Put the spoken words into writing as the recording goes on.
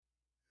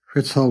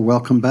Fritz Hull,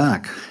 welcome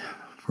back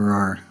for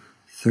our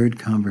third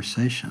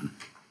conversation.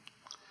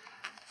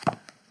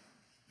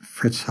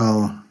 Fritz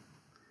Hull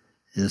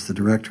is the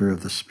director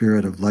of the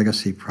Spirit of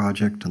Legacy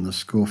Project and the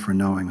School for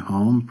Knowing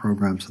Home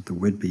programs at the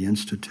Whidbey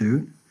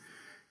Institute.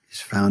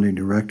 He's founding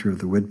director of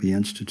the Whidbey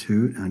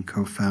Institute and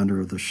co-founder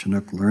of the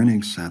Chinook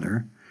Learning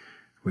Center,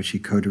 which he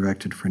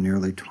co-directed for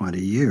nearly 20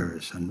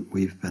 years. And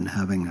we've been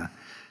having a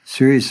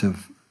series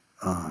of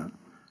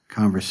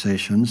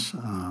conversations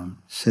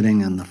sitting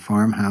in the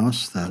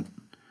farmhouse that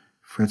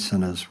Fritz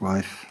and his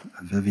wife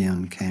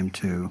Vivian came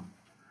to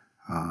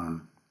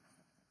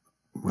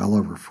well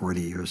over 40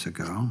 years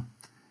ago,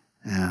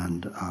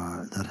 and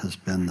that has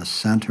been the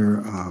center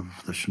of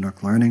the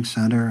Chinook Learning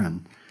Center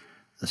and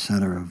the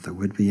center of the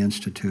Whidbey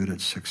Institute,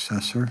 its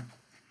successor.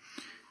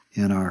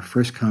 In our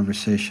first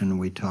conversation,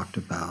 we talked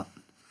about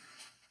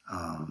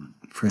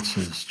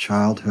Fritz's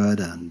childhood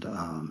and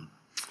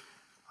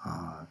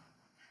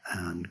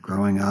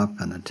growing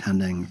up and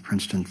attending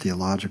Princeton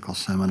Theological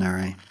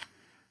Seminary.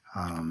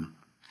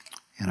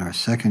 In our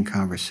second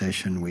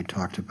conversation, we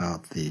talked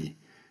about the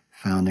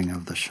founding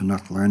of the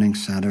Chinook Learning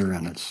Center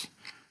and its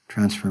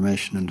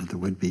transformation into the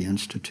Whidbey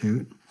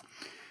Institute.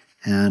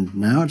 And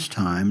now it's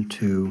time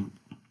to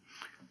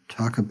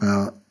talk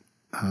about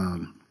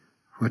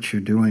what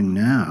you're doing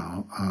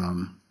now.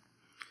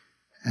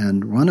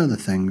 And one of the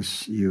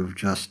things you've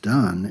just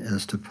done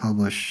is to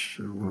publish,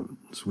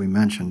 as we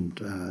mentioned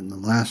in the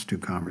last two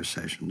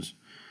conversations,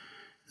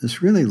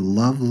 this really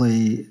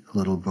lovely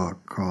little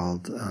book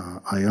called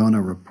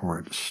Iona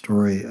Report, A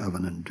Story of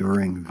an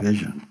Enduring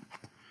Vision.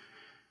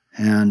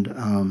 And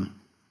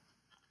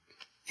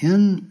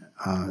in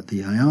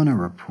the Iona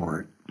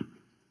Report,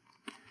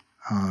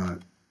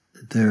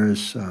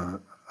 there's a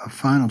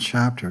final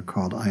chapter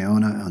called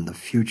Iona and the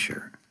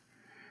Future,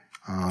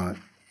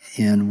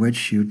 in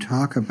which you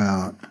talk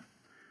about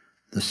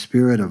the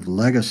Spirit of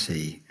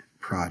Legacy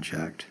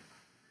project,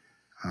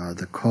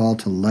 the call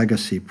to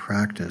legacy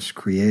practice,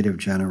 creative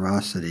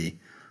generosity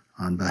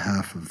on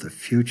behalf of the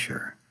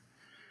future.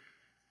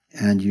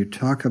 And you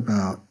talk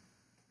about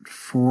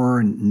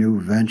 4 new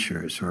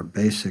ventures or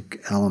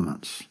basic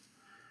elements.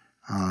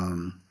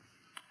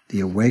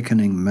 The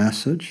awakening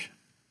message,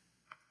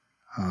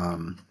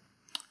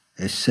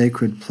 a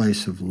sacred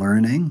place of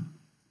learning,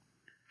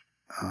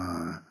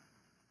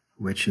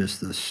 which is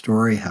the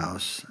story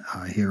house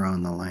here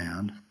on the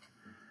land,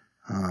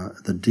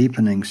 the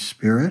deepening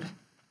spirit,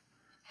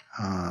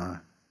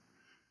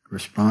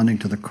 responding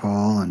to the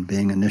call and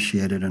being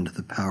initiated into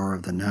the power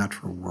of the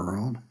natural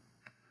world,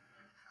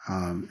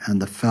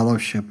 and the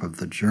fellowship of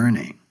the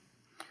journey.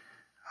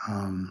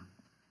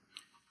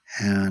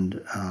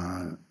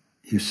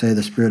 You say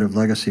the Spirit of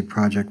Legacy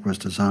project was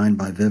designed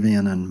by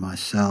Vivian and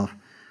myself.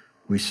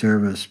 We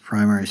serve as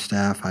primary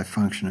staff. I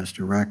function as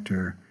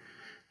director.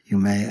 You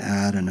may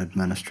add an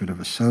administrative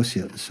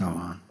associate and so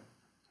on.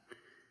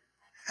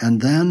 And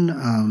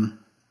then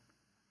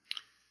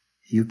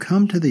you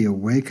come to the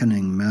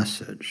awakening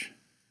message.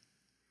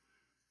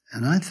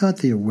 And I thought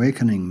the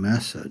awakening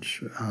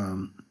message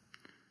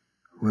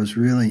was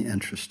really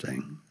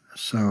interesting.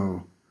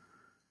 So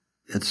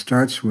it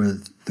starts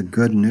with the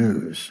good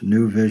news.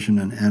 New vision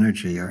and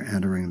energy are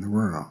entering the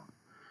world.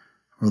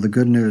 Well, the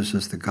good news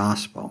is the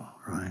gospel,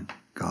 right?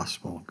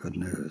 Gospel, good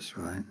news,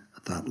 right?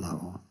 At that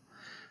level.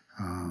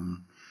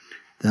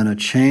 Then a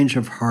change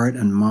of heart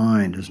and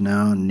mind is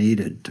now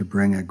needed to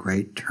bring a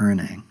great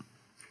turning.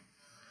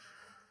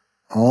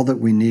 All that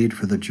we need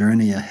for the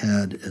journey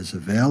ahead is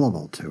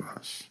available to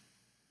us,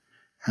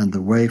 and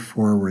the way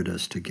forward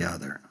is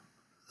together.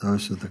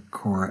 Those are the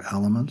core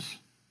elements.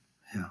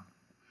 Yeah.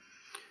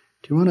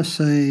 Do you want to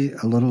say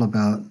a little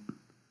about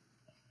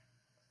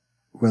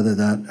whether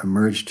that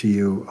emerged to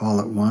you all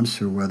at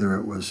once or whether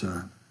it was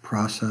a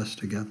process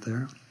to get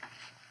there?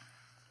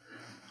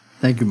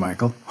 Thank you,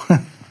 Michael.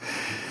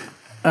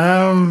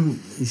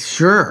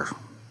 Sure.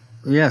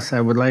 Yes,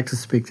 I would like to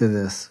speak to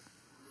this.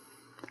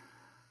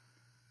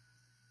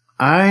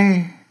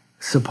 I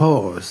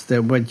suppose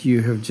that what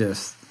you have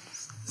just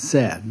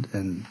said,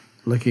 and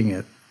looking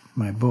at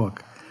my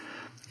book,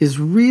 is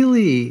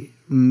really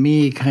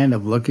me kind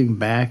of looking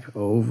back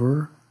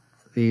over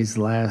these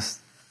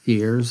last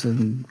years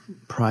and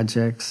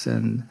projects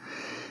and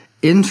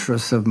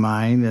interests of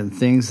mine and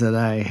things that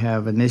I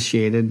have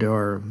initiated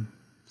or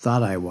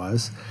thought I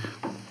was.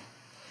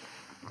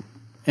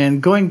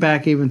 And going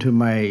back even to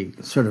my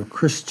sort of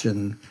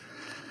Christian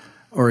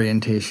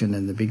orientation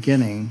in the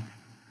beginning,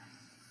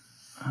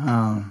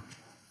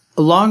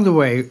 along the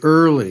way,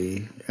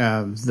 early,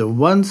 the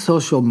one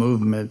social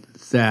movement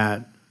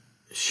that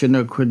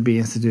Chinook Whidbey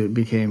Institute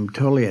became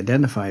totally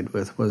identified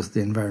with was the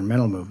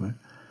environmental movement.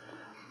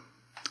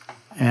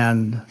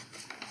 And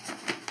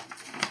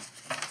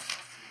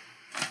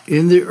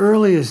in the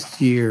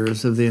earliest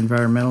years of the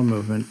environmental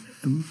movement,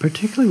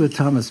 particularly with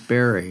Thomas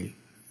Berry,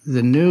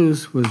 the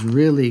news was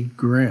really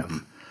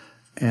grim.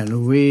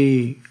 And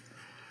we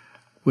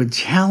would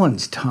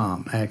challenge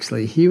Tom,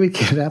 actually. He would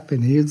get up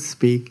and he would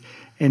speak,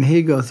 and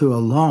he'd go through a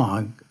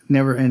long,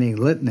 never-ending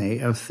litany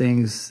of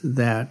things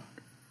that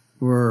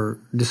were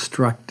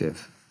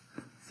destructive,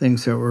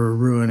 things that were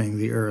ruining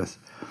the earth.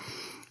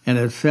 And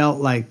it felt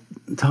like,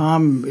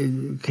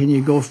 Tom, can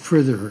you go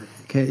further?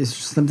 Is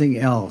there something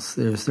else?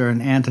 Is there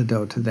an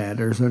antidote to that?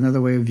 Or is there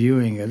another way of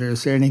viewing it? Or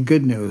is there any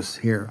good news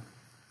here?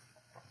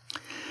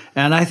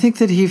 And I think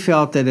that he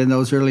felt that in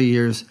those early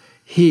years,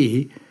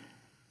 he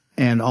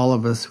and all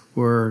of us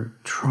were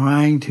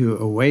trying to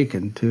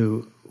awaken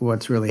to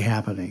what's really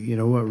happening,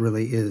 what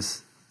really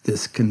is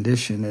this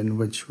condition in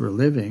which we're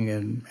living.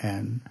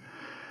 And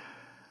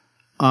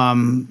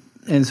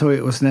so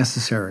it was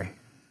necessary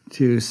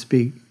to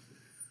speak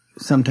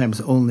sometimes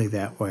only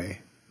that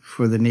way,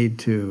 for the need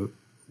to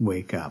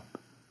wake up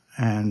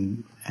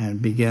and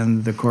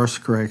begin the course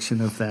correction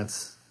if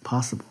that's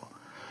possible.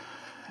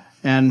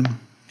 And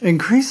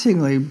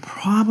increasingly,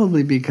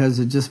 probably because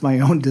of just my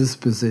own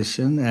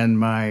disposition and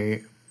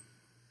my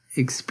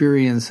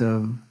experience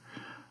of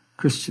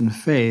Christian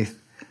faith,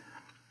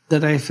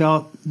 that I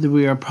felt that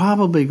we are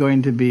probably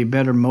going to be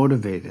better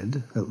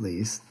motivated, at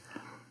least,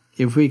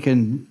 if we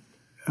can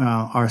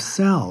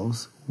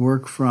ourselves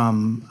work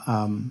from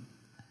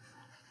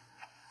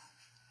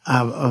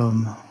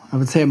I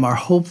would say a more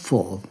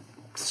hopeful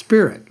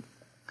spirit.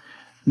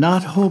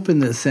 Not hope in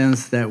the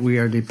sense that we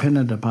are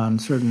dependent upon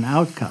certain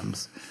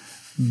outcomes,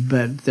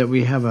 but that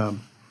we have a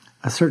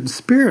certain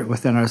spirit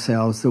within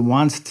ourselves that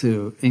wants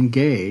to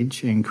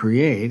engage and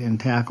create and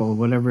tackle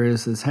whatever it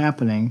is that's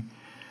happening,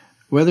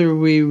 whether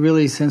we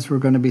really sense we're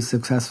going to be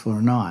successful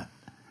or not.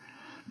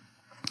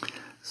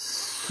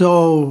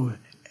 So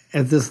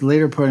at this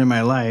later point in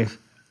my life,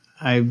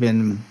 I've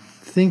been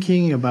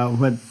thinking about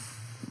what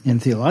in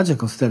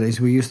theological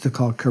studies we used to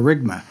call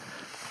kerygma.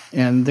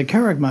 And the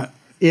kerygma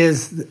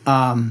is,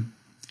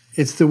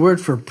 it's the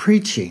word for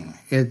preaching.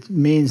 It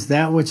means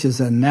that which is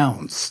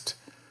announced,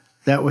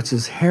 that which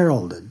is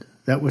heralded,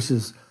 that which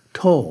is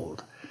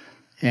told.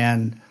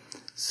 And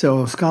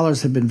so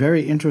scholars have been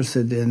very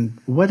interested in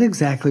what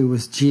exactly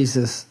was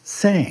Jesus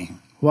saying?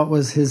 What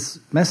was his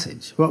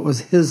message? What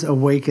was his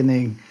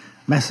awakening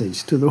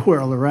message to the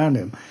world around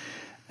him?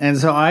 And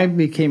so I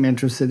became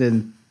interested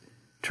in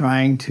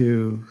trying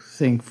to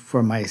think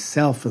for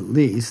myself at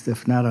least,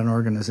 if not an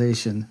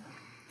organization,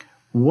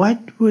 what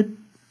would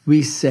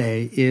we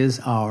say is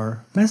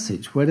our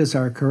message? What is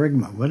our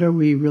kerygma? What are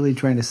we really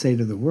trying to say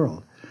to the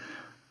world?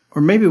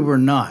 Or maybe we're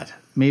not.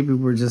 Maybe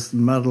we're just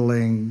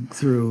muddling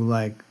through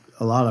like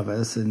a lot of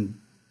us and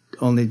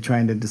only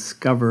trying to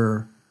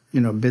discover,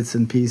 bits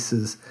and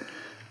pieces,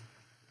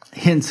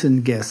 hints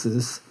and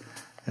guesses,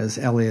 as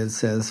Eliot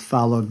says,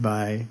 followed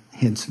by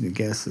hints and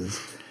guesses.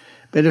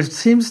 But it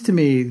seems to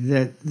me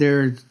that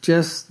there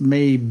just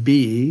may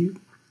be,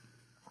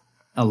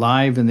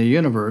 alive in the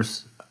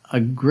universe, a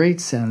great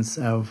sense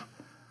of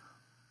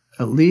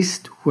at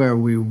least where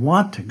we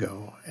want to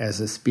go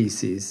as a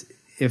species,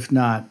 if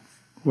not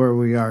where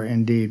we are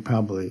indeed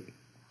probably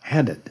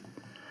headed.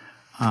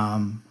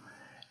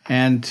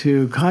 And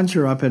to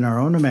conjure up in our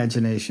own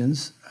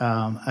imaginations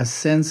a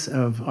sense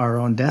of our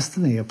own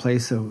destiny, a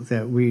place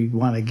that we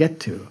want to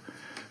get to.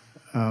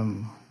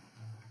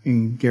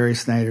 In Gary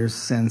Snyder's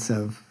sense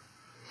of,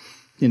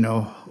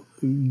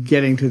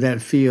 getting to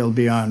that field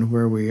beyond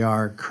where we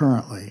are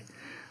currently.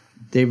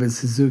 David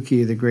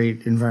Suzuki, the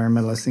great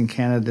environmentalist in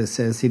Canada,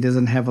 says he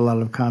doesn't have a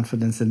lot of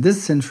confidence in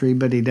this century,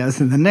 but he does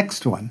in the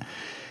next one.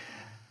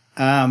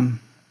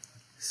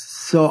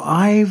 So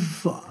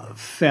I've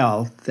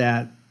felt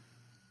that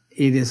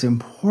it is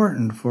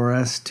important for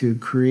us to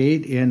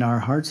create in our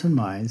hearts and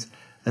minds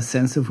a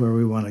sense of where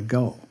we want to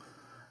go.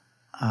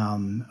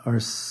 Or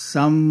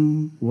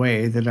some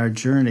way that our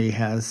journey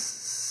has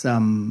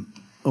some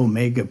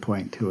omega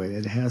point to it.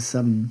 It has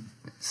some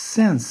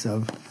sense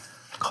of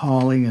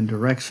calling and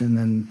direction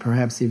and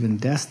perhaps even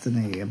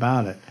destiny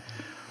about it.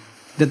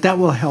 That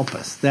will help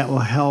us. That will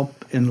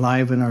help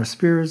enliven our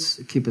spirits,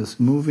 keep us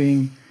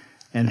moving,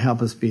 and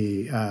help us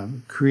be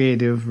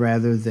creative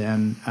rather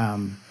than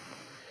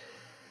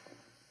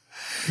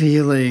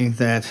feeling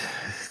that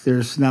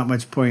there's not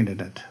much point in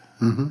it.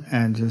 Mm-hmm.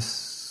 And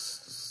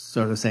just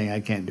sort of saying, I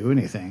can't do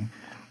anything,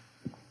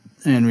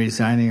 and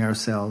resigning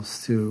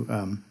ourselves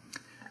to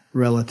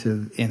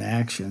relative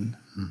inaction,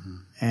 mm-hmm.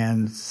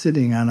 and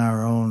sitting on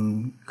our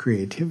own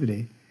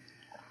creativity.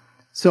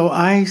 So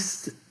I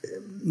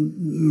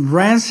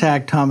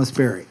ransacked Thomas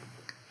Berry.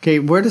 Okay,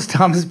 where does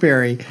Thomas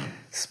Berry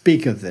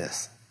speak of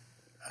this?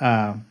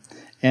 And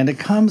it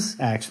comes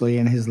actually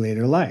in his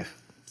later life,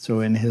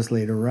 so in his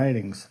later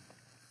writings.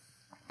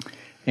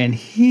 And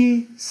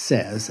he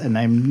says, and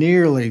I'm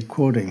nearly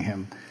quoting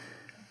him,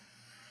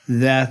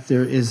 that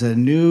there is a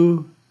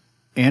new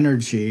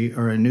energy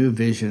or a new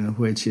vision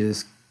which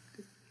is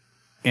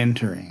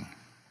entering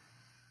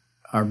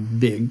our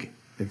big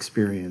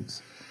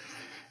experience,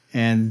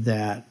 and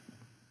that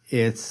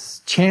it's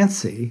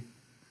chancy.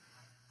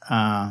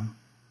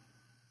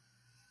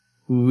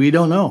 We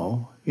don't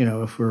know,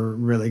 if we're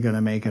really going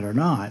to make it or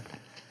not,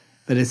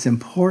 but it's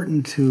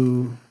important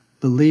to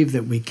believe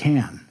that we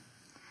can,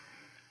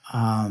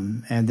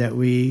 and that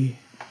we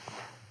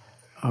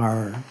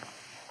are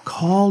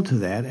called to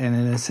that, and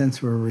in a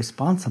sense we're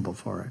responsible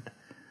for it.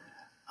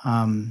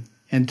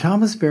 And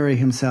Thomas Berry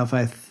himself,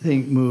 I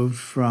think, moved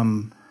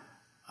from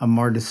a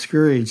more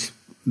discouraged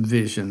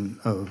vision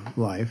of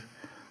life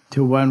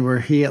to one where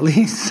he at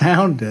least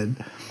sounded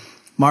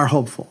more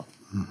hopeful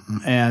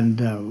and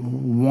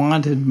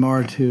wanted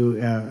more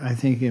to, I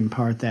think,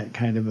 impart that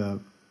kind of a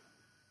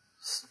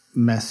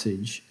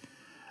message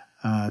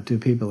to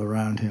people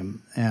around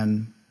him.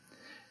 And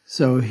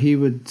so he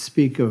would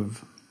speak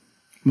of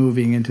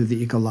moving into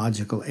the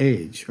ecological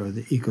age or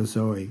the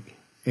ecozoic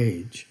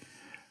age,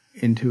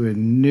 into a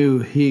new,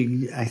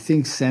 he, I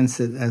think, sensed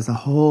it as a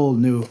whole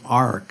new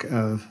arc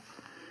of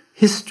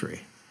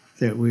history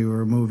that we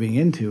were moving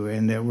into,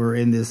 and that we're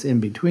in this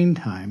in-between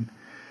time.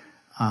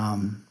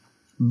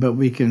 But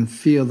we can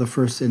feel the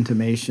first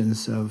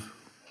intimations of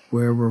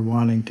where we're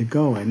wanting to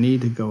go and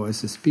need to go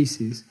as a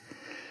species.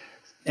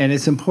 And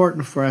it's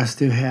important for us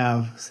to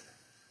have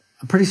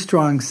a pretty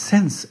strong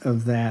sense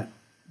of that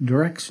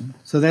direction.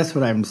 So that's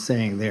what I'm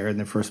saying there in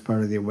the first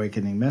part of the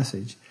awakening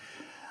message.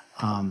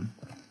 And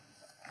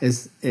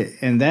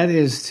that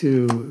is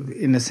to,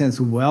 in a sense,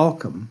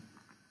 welcome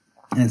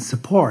and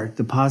support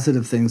the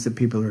positive things that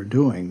people are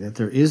doing, that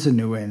there is a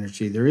new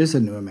energy, there is a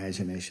new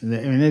imagination.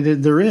 I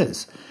mean, there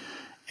is.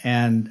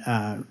 And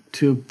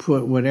to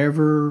put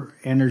whatever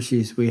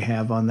energies we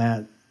have on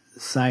that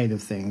side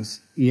of things,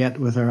 yet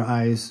with our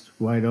eyes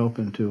wide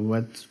open to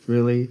what's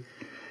really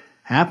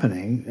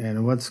happening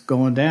and what's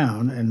going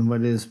down and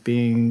what is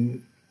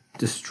being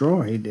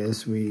destroyed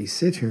as we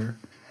sit here.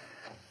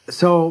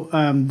 So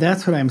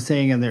that's what I'm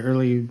saying in the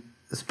early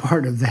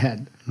part of that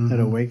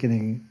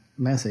awakening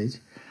message.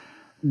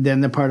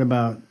 Then the part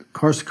about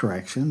course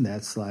correction,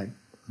 that's like,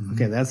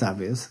 okay, that's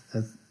obvious.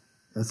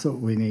 That's what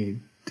we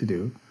need to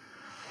do.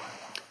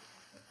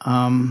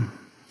 And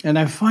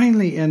I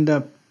finally end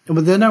up,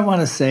 but then I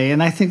want to say,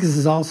 and I think this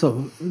is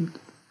also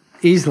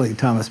easily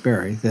Thomas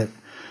Berry, that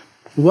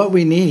what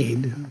we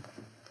need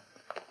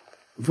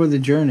for the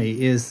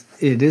journey is,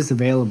 it is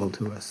available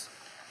to us.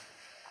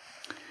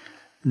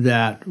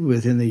 That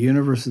within the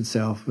universe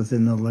itself,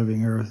 within the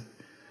living earth,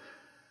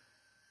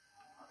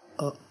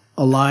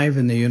 alive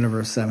in the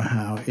universe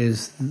somehow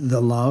is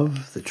the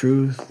love, the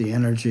truth, the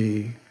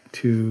energy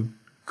to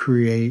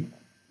create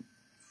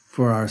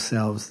for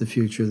ourselves the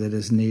future that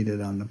is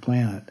needed on the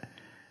planet.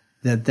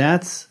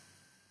 That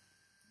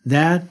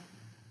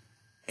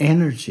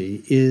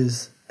energy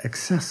is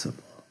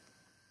accessible.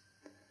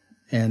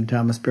 And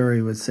Thomas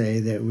Berry would say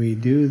that we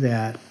do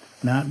that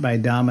not by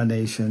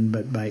domination,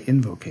 but by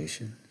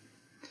invocation.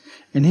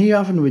 And he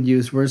often would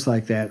use words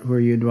like that, where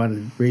you'd want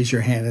to raise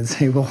your hand and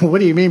say, well, what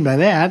do you mean by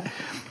that?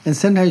 And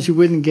sometimes you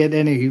wouldn't get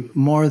any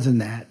more than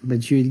that,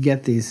 but you'd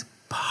get these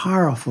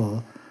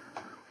powerful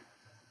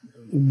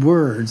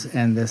words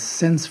and this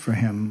sense for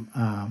him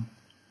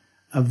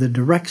of the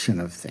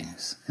direction of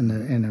things in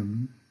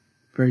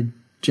a very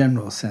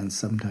general sense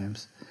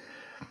sometimes.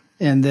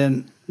 And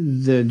then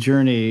the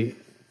journey,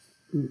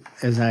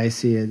 as I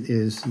see it,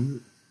 is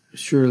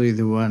surely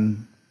the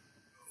one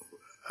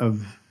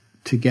of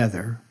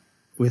together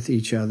with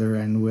each other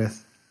and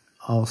with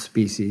all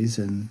species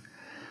and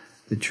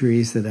the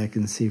trees that I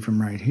can see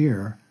from right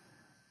here,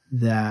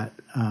 that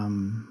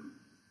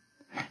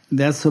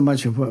that's so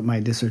much of what my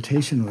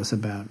dissertation was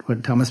about,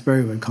 what Thomas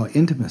Berry would call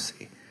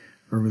intimacy,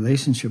 or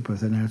relationship with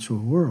the natural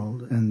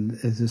world. And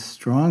it's a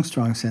strong,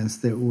 strong sense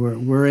that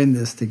we're in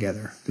this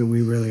together, that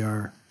we really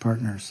are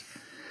partners.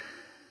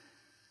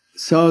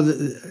 So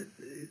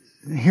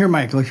here,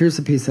 Michael, here's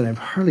a piece that I've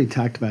hardly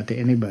talked about to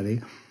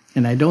anybody,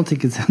 and I don't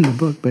think it's in the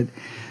book, but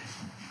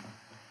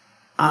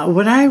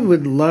what I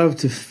would love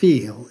to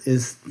feel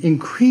is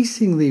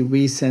increasingly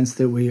we sense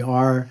that we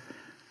are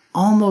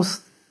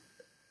almost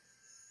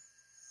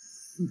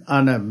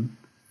on a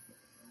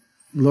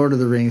Lord of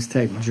the Rings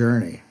type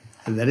journey,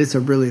 and that it's a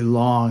really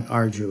long,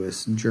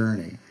 arduous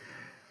journey.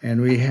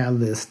 And we have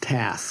this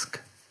task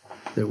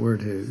that we're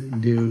to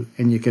do,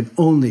 and you can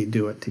only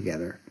do it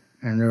together.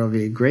 And there will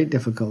be great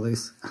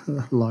difficulties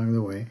along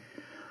the way.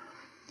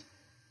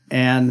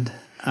 And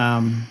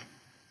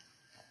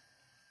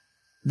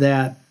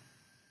that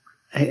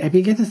I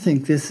begin to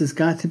think this has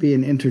got to be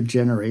an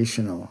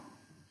intergenerational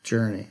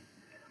journey.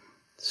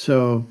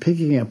 So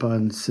picking up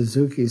on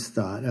Suzuki's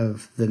thought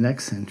of the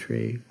next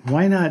century,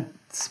 why not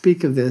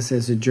speak of this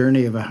as a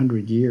journey of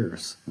 100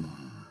 years?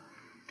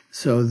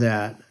 So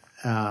that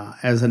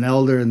as an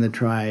elder in the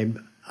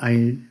tribe,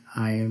 I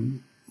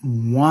am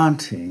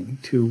wanting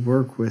to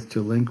work with,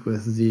 to link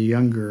with the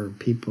younger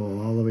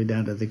people all the way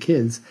down to the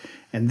kids.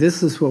 And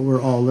this is what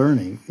we're all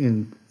learning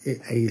in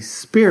a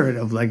spirit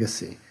of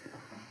legacy.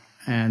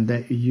 And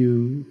that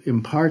you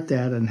impart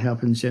that and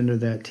help engender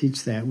that,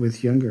 teach that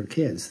with younger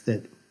kids,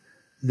 that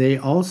they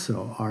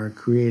also are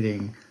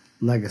creating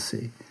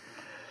legacy.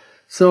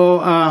 So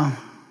I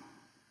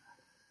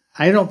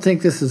don't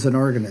think this is an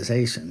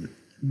organization,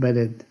 but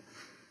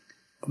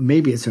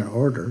maybe it's an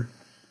order.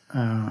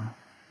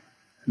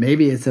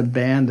 Maybe it's a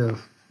band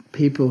of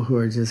people who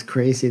are just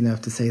crazy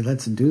enough to say,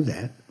 let's do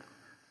that,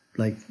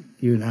 like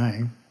you and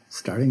I,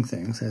 starting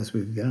things as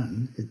we've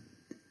done.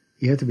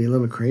 You have to be a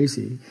little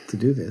crazy to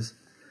do this.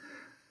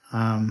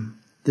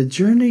 The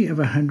journey of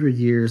 100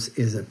 years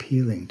is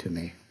appealing to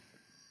me.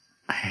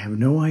 I have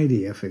no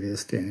idea if it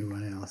is to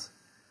anyone else.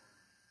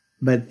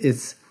 But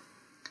it's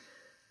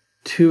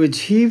to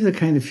achieve the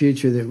kind of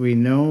future that we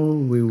know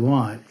we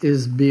want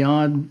is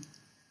beyond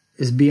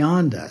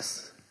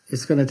us.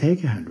 It's going to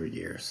take 100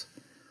 years.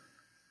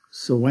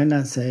 So why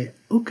not say,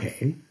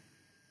 okay,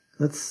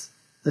 let's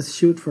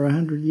shoot for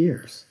 100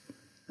 years,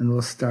 and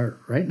we'll start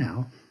right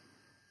now,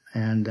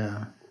 and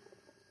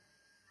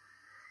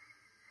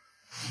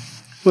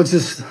we'll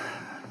just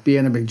be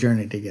on a big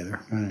journey together.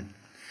 Right.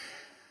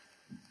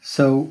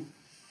 So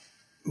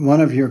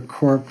one of your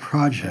core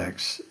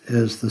projects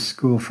is the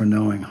School for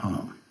Knowing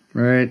Home.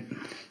 Right.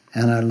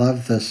 And I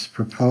love this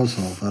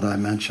proposal that I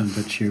mentioned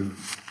that you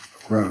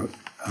wrote.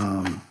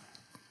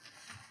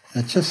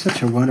 It's just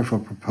such a wonderful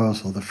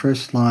proposal. The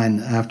first line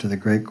after the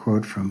great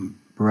quote from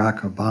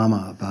Barack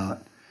Obama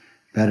about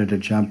better to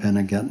jump in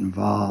and get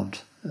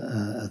involved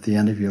at the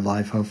end of your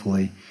life,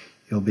 hopefully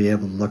you'll be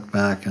able to look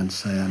back and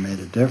say, I made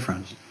a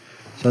difference.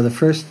 So the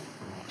first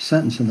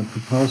sentence in the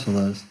proposal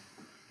is,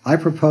 I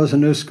propose a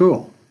new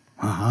school!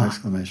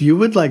 Exclamation. You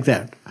would like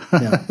that.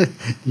 Yeah.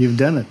 You've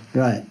done it.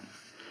 Right.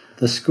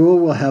 The school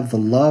will have the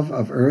love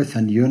of earth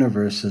and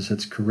universe as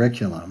its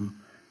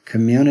curriculum,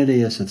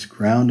 community as its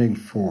grounding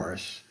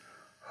force,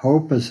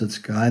 hope as its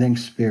guiding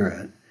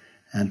spirit,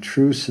 and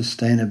true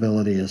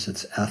sustainability as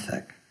its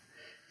ethic.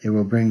 It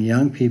will bring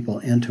young people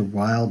into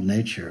wild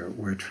nature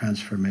where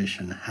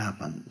transformation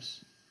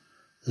happens.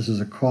 This is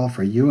a call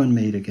for you and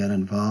me to get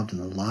involved in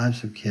the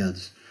lives of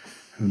kids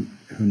who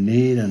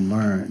need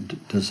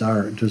and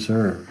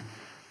deserve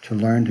to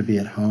learn to be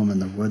at home in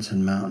the woods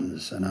and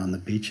mountains and on the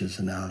beaches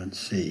and out at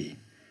sea,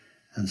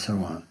 and so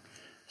on.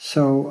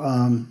 So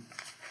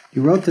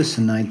you wrote this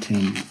in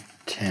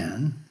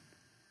 1910,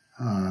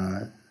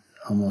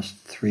 almost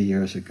 3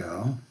 years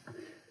ago.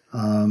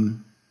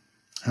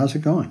 How's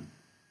it going?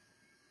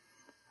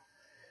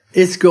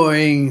 It's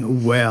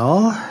going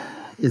well.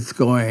 It's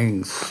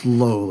going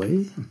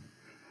slowly.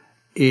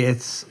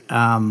 It's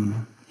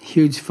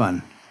huge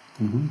fun.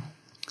 Mm-hmm.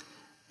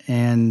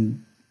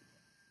 And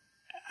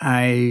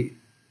I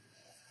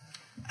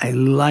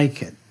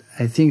like it.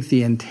 I think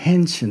the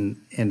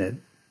intention in it,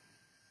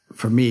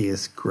 for me,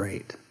 is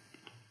great.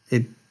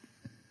 It,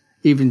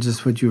 even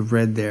just what you've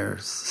read there,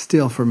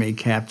 still for me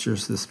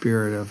captures the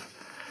spirit of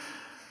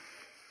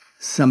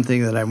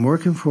something that I'm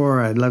working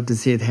for. I'd love to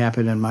see it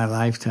happen in my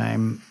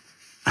lifetime.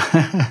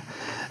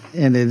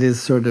 And it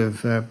is sort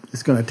of,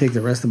 it's going to take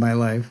the rest of my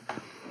life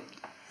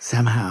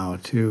somehow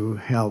to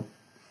help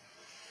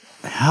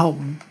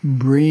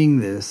bring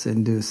this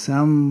into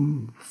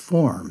some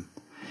form.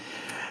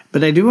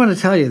 But I do want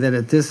to tell you that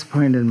at this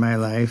point in my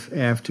life,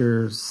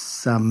 after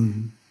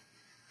some,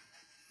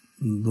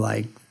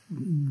 like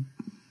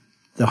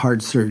the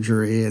heart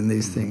surgery and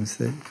these things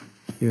that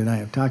you and I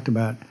have talked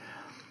about,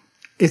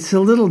 it's a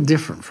little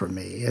different for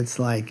me. It's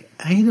like,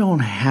 I don't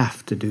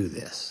have to do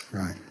this.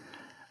 Right.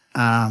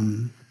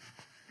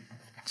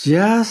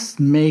 Just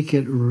make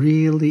it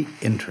really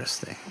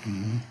interesting.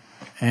 Mm-hmm.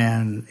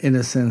 And in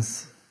a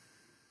sense,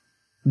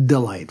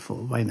 delightful.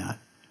 Why not?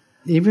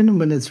 Even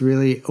when it's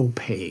really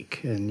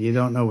opaque and you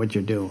don't know what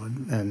you're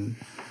doing. And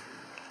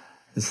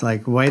it's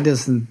like, why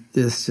doesn't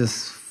this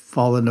just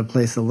fall into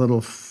place a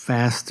little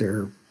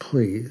faster,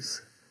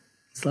 please?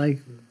 It's like,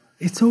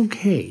 it's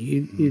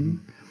okay.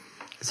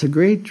 It's a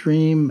great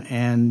dream,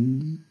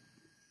 and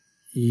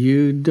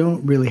you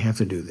don't really have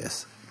to do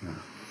this. No.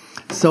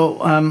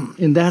 So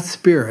in that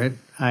spirit,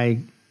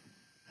 I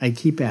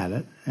keep at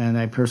it, and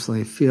I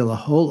personally feel a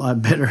whole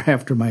lot better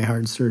after my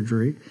heart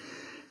surgery.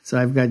 So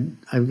I've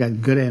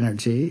got good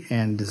energy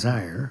and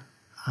desire,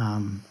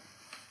 and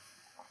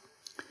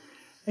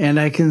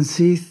I can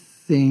see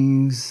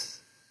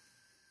things,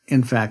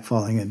 in fact,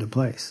 falling into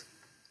place.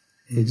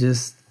 It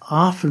just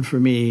often for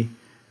me,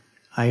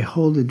 I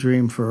hold a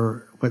dream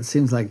for what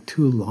seems like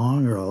too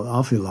long or an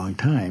awfully long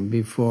time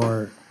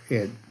before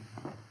it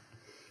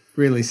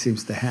really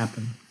seems to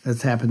happen.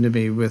 That's happened to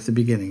me with the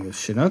beginning of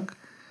Chinook,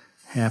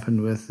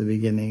 happened with the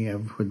beginning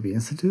of Whidbey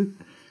Institute,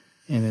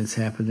 and it's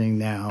happening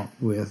now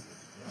with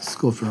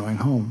School for Knowing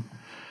Home.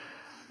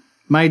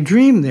 My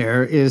dream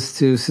there is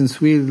to,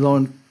 since we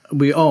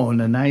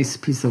own a nice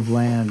piece of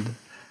land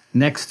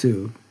next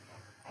to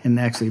and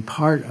actually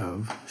part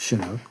of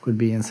Chinook,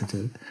 Whidbey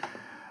Institute.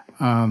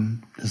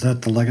 Is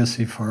that the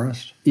Legacy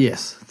Forest?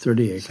 Yes,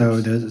 30 acres.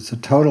 So it's a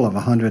total of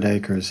 100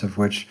 acres, of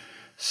which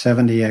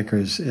 70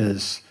 acres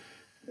is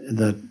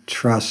the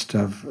trust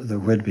of the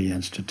Whidbey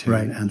Institute,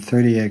 right, and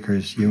 30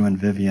 acres you and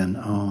Vivian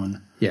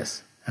own.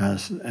 Yes.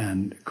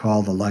 And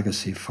call the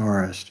Legacy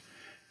Forest.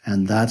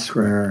 And that's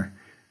correct, where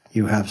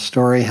you have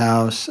Story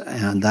House,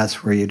 and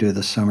that's where you do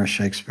the Summer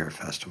Shakespeare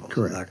Festival.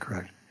 Correct. Is that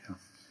correct? Yeah.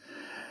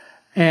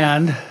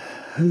 And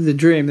the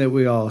dream that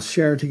we all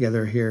share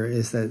together here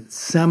is that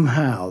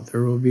somehow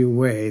there will be a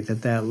way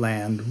that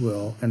land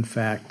will, in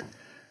fact,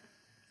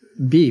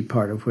 be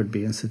part of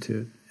Whidbey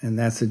Institute. And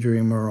that's a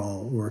dream we're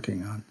all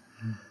working on.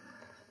 Mm.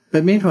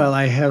 But meanwhile,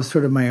 I have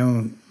sort of my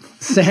own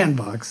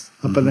sandbox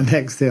up on the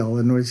next hill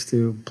in which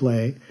to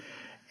play.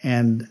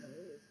 And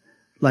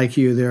like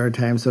you, there are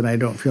times when I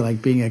don't feel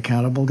like being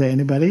accountable to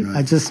anybody. Right.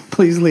 I just,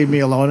 please leave me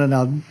alone and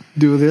I'll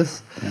do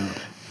this.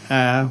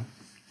 Yeah.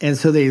 And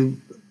so they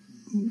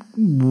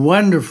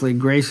wonderfully,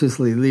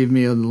 graciously leave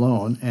me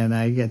alone, and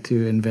I get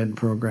to invent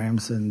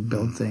programs and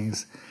build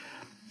things.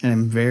 And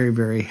I'm very,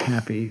 very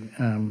happy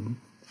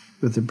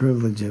with the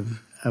privilege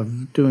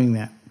of doing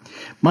that.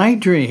 My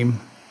dream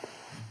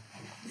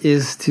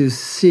is to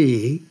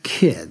see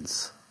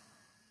kids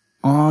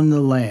on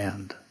the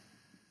land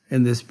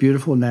in this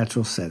beautiful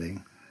natural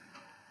setting,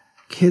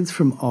 kids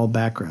from all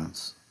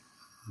backgrounds.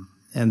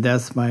 And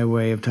that's my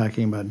way of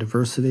talking about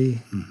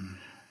diversity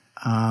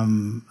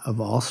of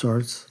all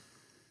sorts.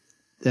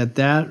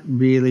 That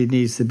really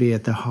needs to be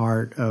at the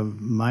heart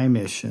of my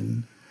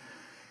mission,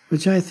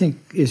 which I think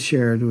is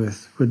shared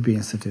with Whidbey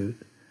Institute.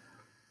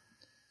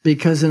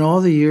 Because in all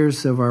the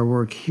years of our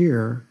work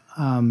here,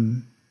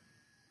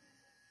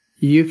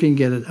 you can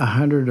get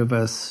 100 of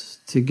us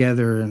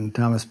together in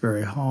Thomas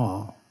Berry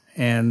Hall,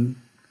 and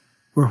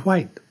we're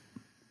white.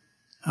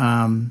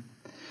 And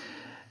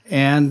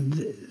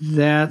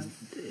that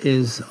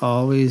is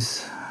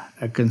always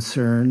a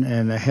concern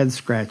and a head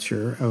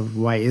scratcher of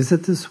why is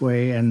it this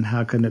way and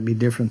how can it be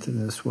different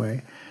than this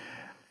way.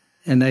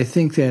 And I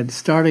think that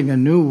starting a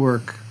new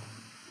work,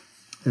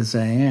 as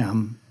I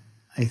am,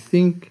 I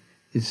think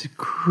it's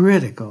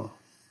critical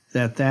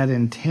that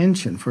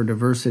intention for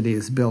diversity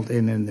is built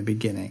in the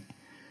beginning.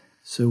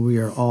 So we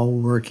are all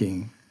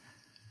working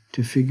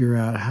to figure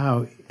out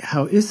how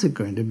is it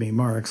going to be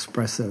more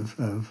expressive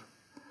of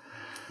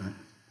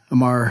a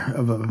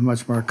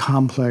much more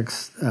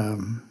complex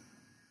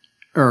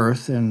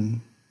Earth and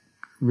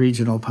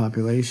regional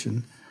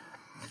population.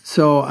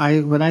 So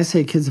when I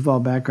say kids of all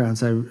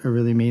backgrounds, I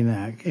really mean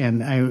that.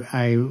 And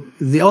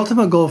the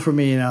ultimate goal for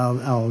me, and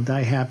I'll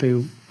die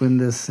happy when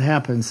this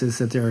happens, is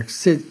that there are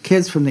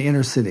kids from the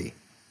inner city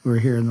who are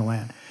here in the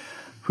land,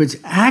 which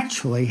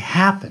actually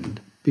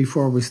happened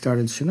before we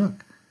started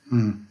Chinook.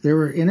 There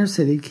were inner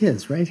city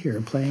kids right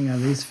here playing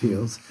on these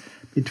fields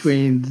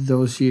between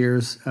those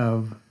years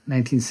of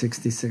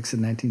 1966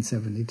 and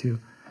 1972.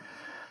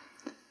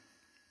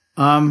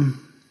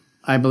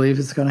 I believe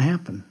it's going to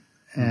happen.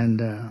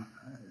 And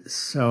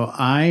so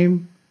I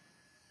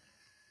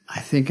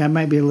think I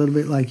might be a little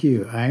bit like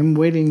you. I'm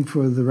waiting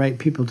for the right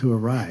people to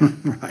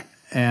arrive. Right.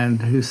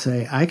 And who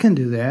say, I can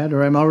do that,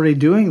 or I'm already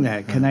doing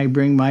that. Can I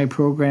bring my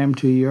program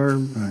to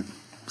your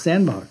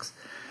sandbox?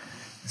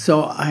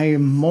 So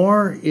I'm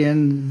more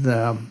in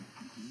the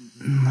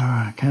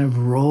kind of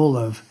role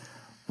of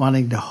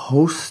wanting to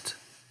host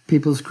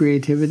people's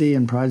creativity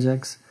and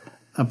projects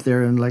up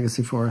there in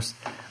Legacy Forest,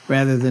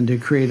 rather than to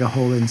create a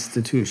whole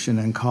institution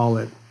and call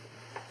it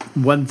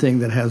one thing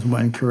that has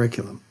one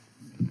curriculum.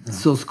 Yeah.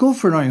 So School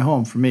for Knowing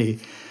Home, for me,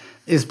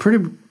 is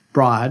pretty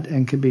broad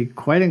and can be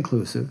quite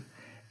inclusive,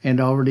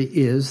 and already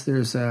is.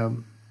 There's a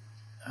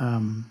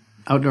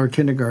outdoor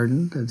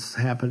kindergarten that's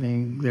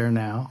happening there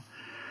now.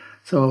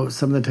 So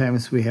some of the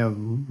times we have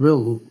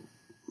real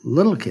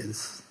little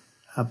kids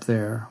up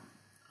there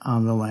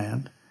on the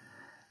land.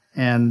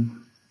 And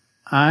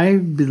I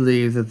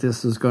believe that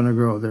this is going to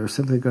grow. There are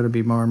simply going to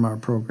be more and more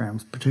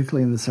programs,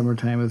 particularly in the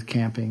summertime with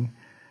camping.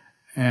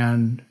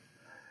 And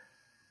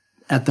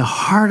at the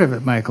heart of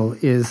it, Michael,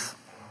 is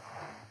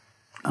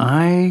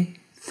I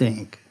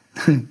think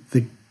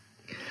the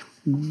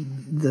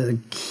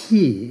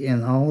key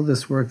in all of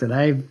this work that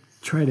I've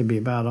tried to be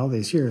about all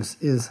these years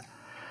is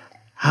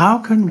how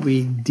can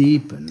we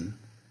deepen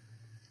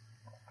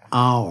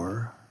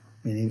our,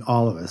 meaning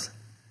all of us,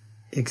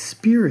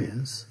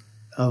 experience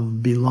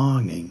of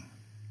belonging.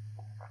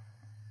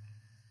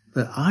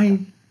 That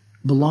I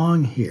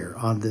belong here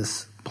on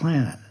this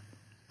planet.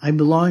 I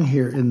belong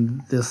here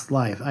in this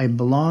life. I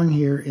belong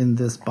here in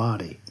this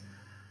body.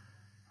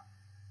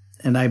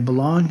 And I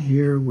belong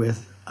here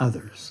with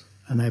others.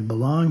 And I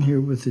belong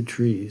here with the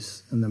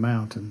trees and the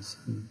mountains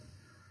and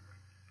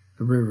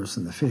the rivers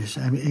and the fish.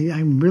 I mean,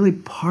 I'm really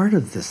part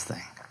of this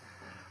thing.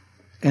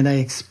 And I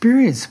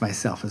experience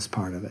myself as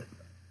part of it.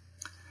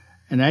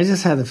 And I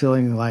just had the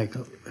feeling like,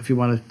 if you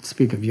want to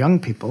speak of young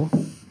people,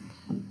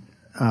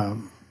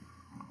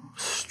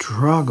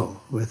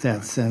 struggle with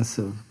that sense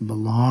of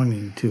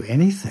belonging to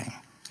anything.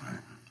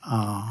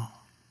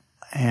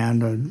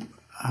 And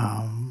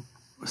a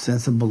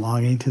sense of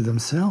belonging to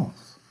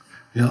themselves.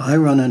 You know, I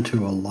run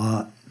into a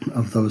lot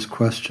of those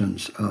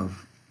questions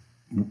of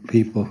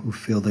people who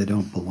feel they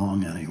don't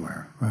belong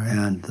anywhere.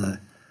 Right.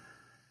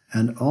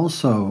 And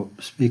also,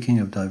 speaking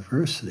of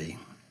diversity,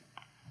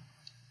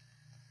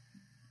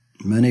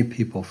 many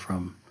people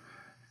from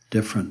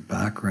different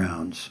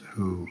backgrounds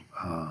who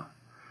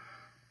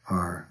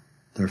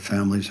their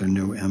families are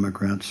new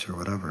immigrants or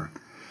whatever,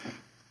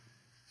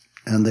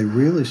 and they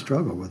really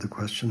struggle with the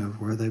question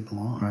of where they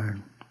belong. Right.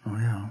 Oh,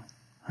 yeah.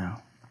 Yeah.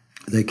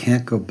 They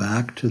can't go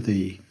back to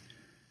the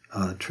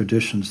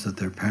traditions that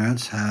their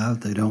parents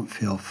have. They don't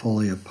feel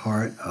fully a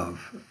part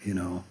of,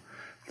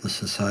 the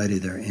society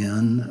they're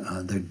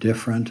in. They're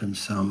different in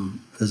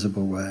some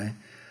visible way.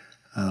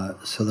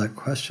 So that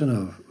question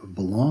of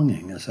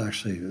belonging is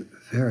actually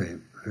very,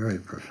 very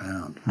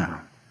profound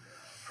Oh.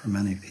 for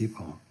many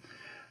people.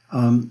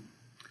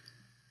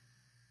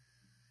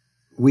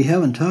 We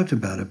haven't talked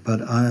about it, but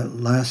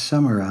last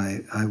summer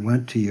I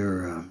went to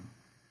your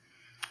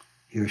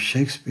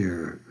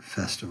Shakespeare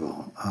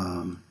festival,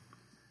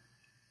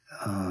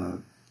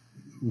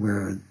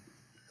 where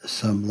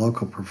some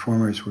local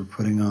performers were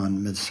putting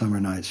on Midsummer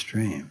Night's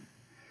Dream,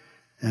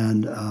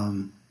 and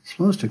it's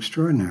most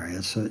extraordinary.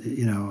 It's a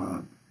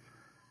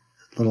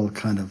little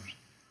kind of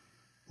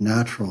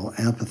natural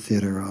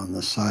amphitheater on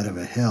the side of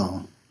a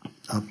hill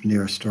up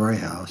near Story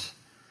House,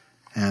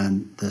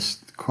 and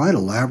this quite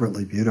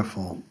elaborately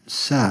beautiful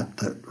set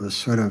that was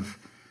sort of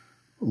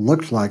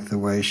looked like the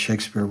way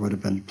Shakespeare would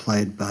have been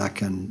played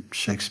back in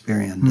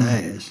Shakespearean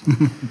days.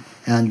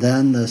 And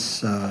then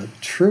this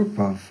troupe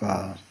of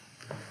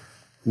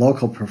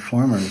local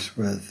performers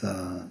with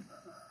a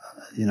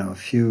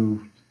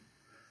few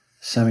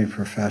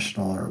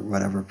semi-professional or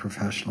whatever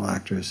professional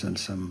actors and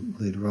some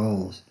lead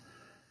roles.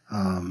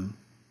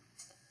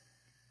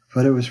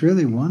 But it was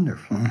really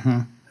wonderful.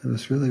 Mm-hmm. It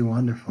was really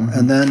wonderful. Mm-hmm.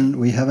 And then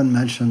we haven't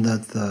mentioned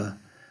that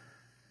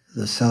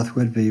the South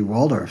Whidbey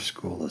Waldorf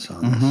School is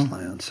on Mm-hmm. this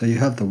land. So you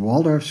have the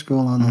Waldorf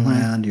School on the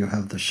land, you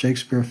have the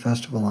Shakespeare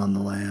Festival on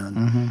the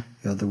land,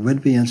 you have the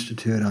Whidbey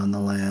Institute on the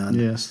land,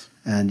 Yes.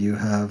 and you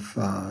have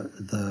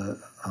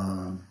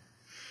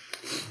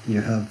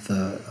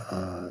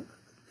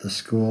the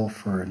School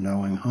for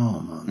Knowing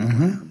Home on the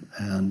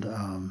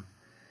land.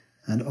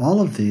 And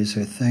all of these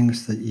are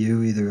things that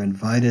you either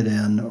invited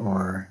in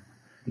or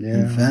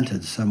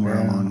invented somewhere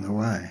along the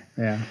way.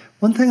 Yeah.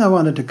 One thing I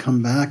wanted to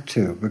come back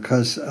to,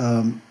 because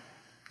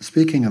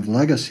speaking of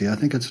legacy, I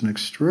think it's an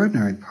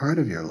extraordinary part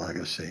of your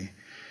legacy,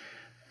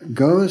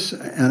 goes,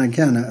 and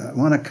again, I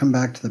want to come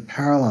back to the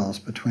parallels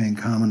between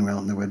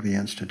Commonwealth and the Whidbey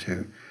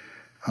Institute.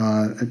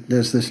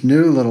 There's this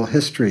new little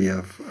history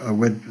of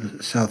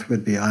South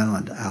Whidbey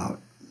Island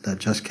out that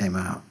just came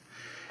out.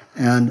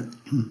 And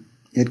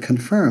it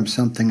confirmed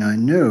something I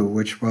knew,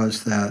 which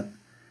was that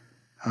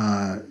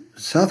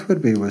South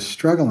Whidbey was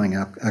struggling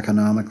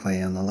economically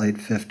in the late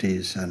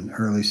 50s and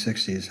early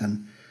 60s,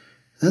 and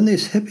then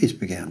these hippies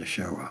began to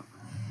show up.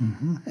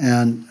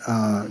 And,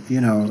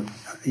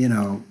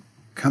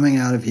 coming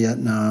out of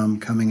Vietnam,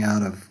 coming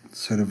out of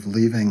sort of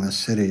leaving the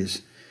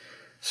cities.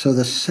 So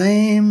the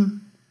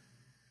same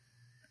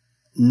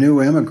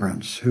new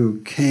immigrants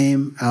who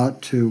came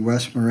out to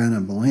West Marin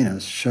and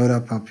Bolinas showed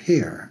up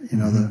here.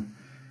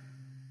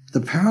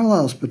 The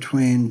parallels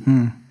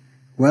between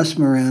West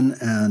Marin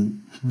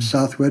and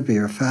South Whidbey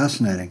are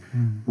fascinating.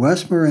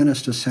 West Marin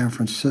is to San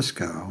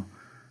Francisco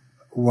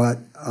what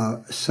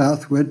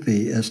South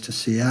Whidbey is to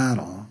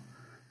Seattle,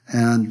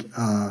 and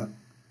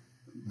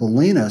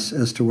Bolinas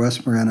is to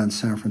West Marin and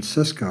San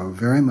Francisco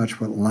very much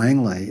what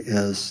Langley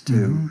is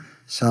to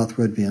South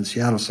Whidbey and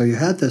Seattle. So you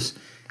had this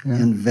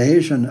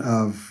invasion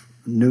of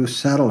new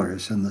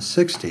settlers in the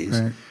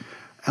 60s,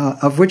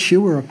 of which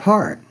you were a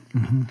part.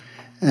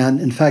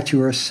 And in fact, you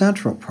were a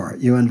central part.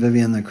 You and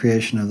Vivian, the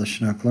creation of the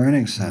Chinook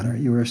Learning Center,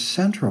 you were a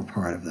central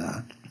part of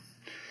that.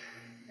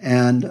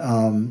 And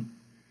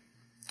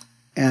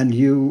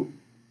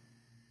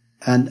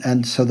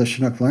so the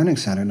Chinook Learning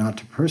Center, not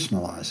to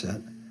personalize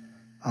it,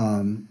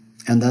 and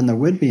then the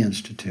Whidbey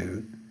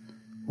Institute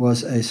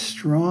was a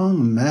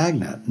strong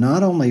magnet,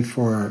 not only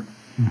for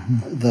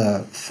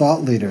the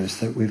thought leaders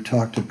that we've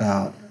talked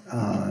about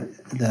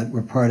that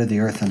were part of the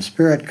Earth and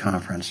Spirit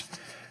Conference,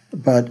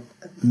 but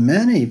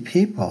many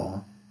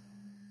people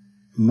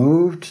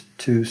moved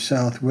to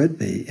South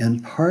Whidbey in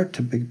part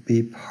to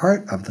be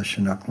part of the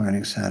Chinook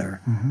Learning Center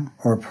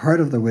or part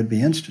of the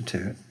Whidbey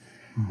Institute.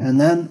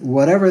 And then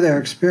whatever their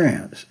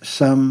experience,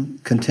 some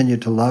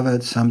continued to love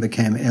it, some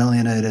became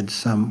alienated,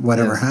 some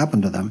whatever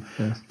happened to them,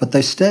 but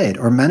they stayed,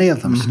 or many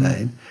of them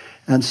stayed.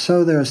 And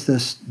so there's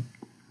this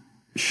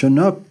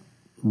Chinook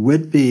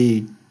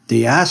Whidbey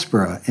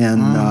diaspora in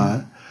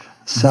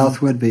South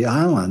Whidbey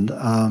Island,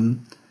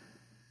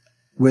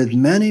 with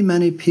many,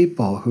 many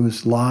people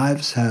whose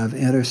lives have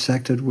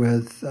intersected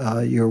with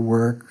your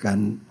work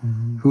and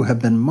who have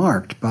been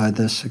marked by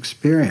this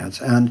experience.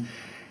 And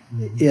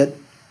it,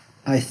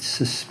 I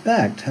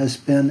suspect, has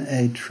been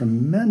a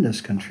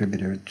tremendous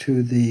contributor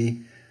to the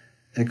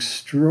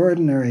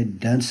extraordinary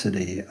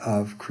density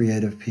of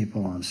creative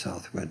people on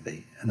South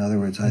Whidbey. In other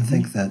words, I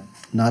think that,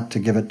 not to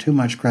give it too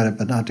much credit,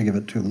 but not to give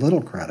it too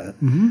little credit,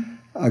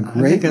 a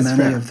great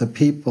many of the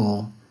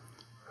people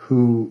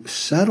who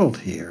settled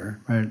here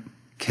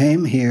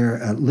came here,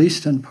 at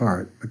least in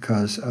part,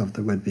 because of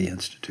the Whidbey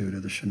Institute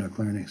or the Chinook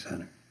Learning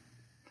Center.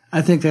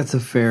 I think that's a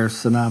fair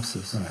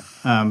synopsis.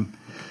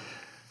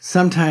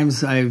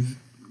 Sometimes I've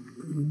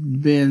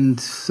been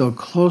so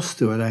close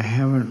to it, I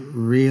haven't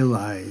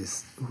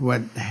realized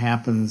what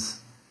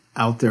happens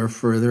out there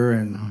further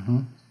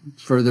and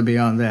further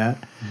beyond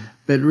that.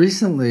 But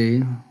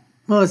recently,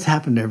 well, it's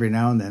happened every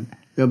now and then.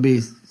 There'll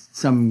be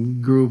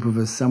some group of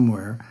us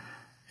somewhere,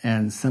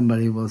 and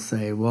somebody will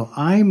say, well,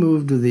 I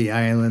moved to the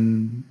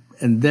island,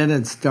 and then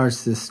it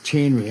starts this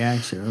chain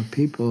reaction of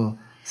people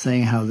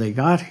saying how they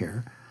got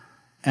here.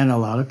 And a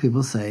lot of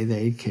people say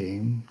they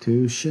came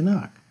to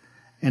Chinook.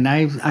 And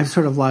I've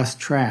sort of lost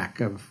track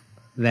of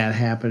that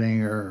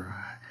happening.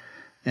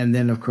 And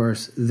then, of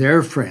course,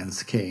 their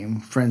friends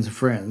came, friends of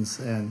friends.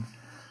 And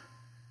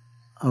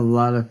a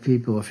lot of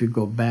people, if you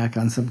go back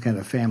on some kind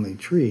of family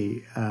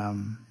tree,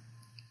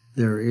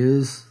 there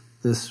is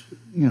this,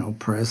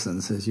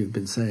 presence, as you've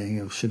been saying,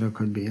 of Chinook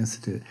Quidby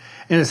Institute.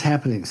 And it's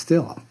happening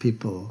still.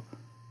 People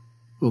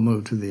will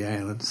move to the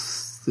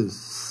islands. There's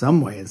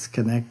some way it's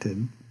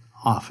connected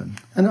often.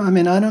 And I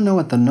mean, I don't know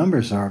what the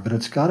numbers are, but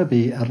it's got to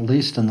be at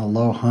least in the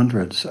low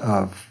hundreds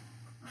of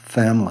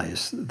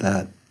families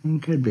that...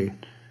 It could be.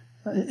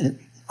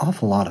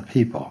 Awful lot of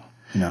people,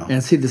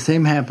 And see, the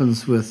same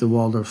happens with the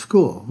Waldorf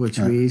School, which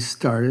right. we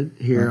started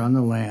here right. on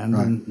the land,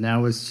 right. and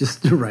now it's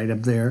just right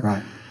up there.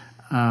 Right.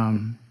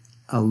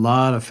 A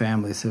lot of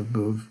families have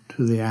moved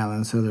to the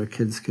island so their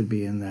kids could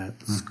be in that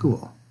mm-hmm.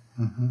 school.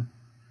 Mm-hmm.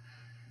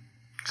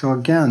 So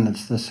again,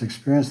 it's this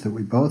experience that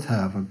we both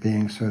have of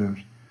being sort of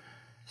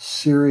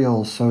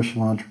serial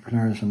social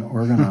entrepreneurs and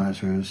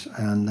organizers,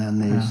 and then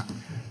these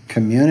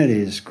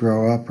communities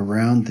grow up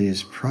around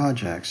these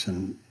projects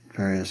in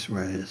various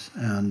ways,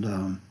 and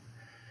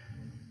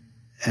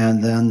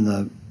then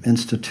the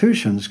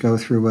institutions go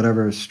through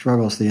whatever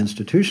struggles the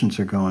institutions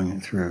are going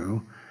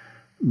through,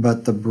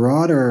 but the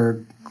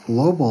broader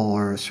global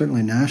or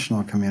certainly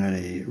national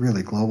community,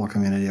 really global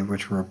community of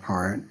which we're a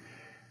part,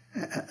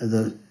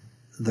 the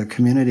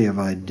community of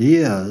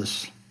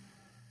ideas,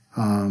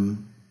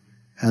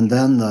 and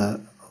then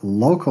the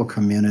local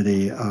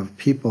community of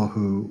people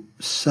who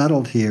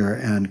settled here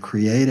and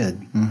created.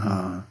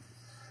 Mm-hmm.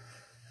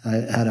 I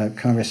had a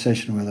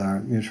conversation with our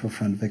mutual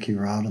friend Vicki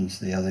Robbins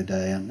the other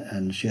day,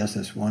 and she has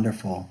this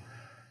wonderful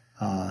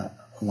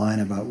line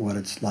about what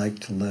it's like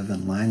to live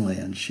in Langley,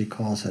 and she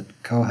calls it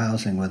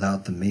co-housing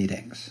without the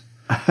meetings.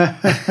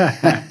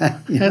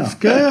 That's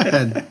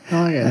good.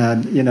 Oh, yeah.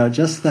 And,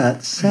 just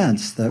that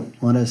sense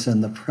that one is in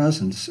the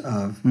presence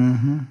of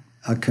mm-hmm.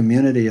 a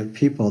community of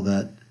people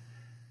that,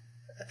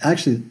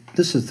 actually,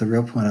 this is the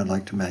real point I'd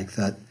like to make,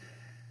 that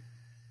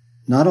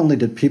not only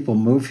did people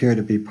move here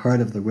to be part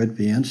of the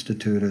Whidbey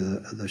Institute or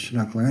the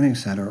Chinook Learning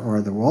Center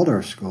or the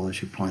Waldorf School, as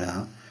you point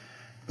out,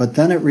 but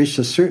then it reached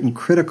a certain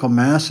critical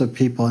mass of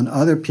people, and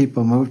other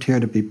people moved here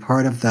to be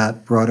part of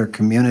that broader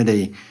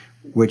community,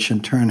 which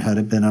in turn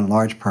had been in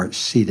large part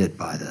seeded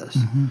by this.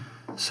 Mm-hmm.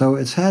 So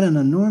it's had an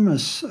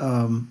enormous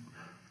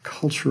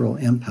cultural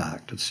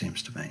impact, it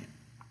seems to me.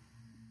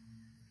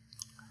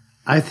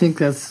 I think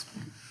that's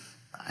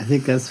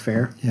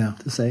fair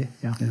to say.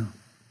 Yeah.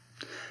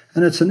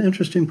 And it's an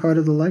interesting part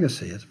of the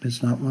legacy.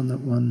 It's not one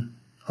that one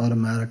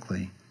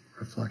automatically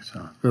reflects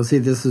on. Well, see,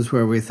 this is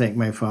where we thank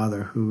my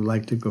father, who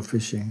liked to go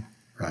fishing.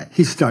 Right.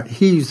 He's the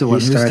one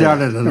who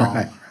started it all.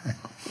 Right.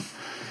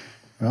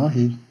 Well,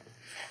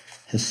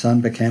 his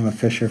son became a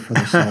fisher for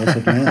the souls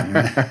of men.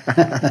 Right?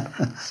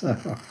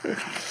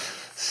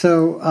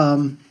 So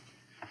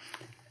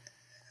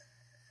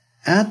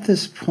at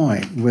this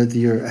point, with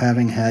your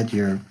having had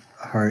your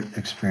heart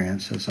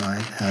experience, as I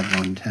had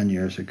one 10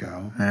 years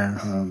ago,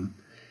 and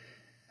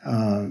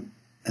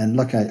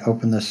look, I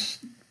open this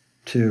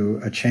to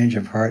a change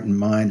of heart and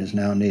mind is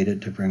now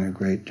needed to bring a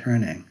great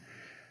turning.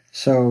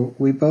 So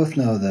we both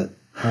know that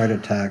heart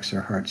attacks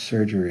or heart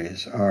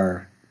surgeries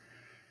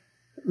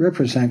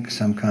represent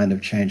some kind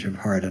of change of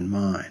heart and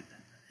mind,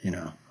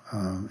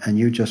 and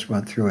you just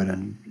went through it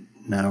and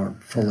now are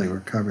fully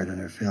recovered and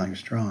are feeling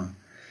strong.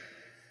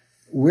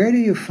 Where do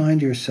you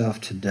find yourself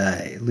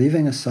today,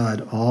 leaving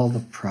aside all the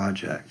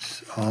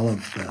projects, all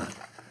of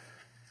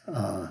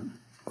the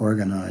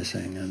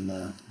organizing and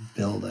the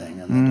building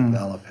and the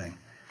developing?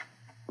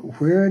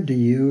 Where do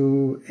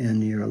you,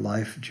 in your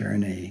life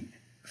journey,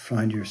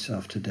 find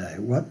yourself today?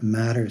 What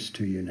matters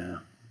to you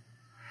now?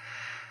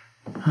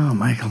 Oh,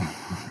 Michael.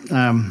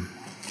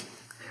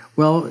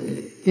 Well,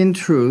 in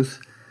truth,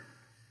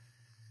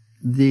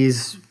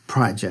 these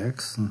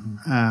projects,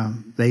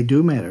 they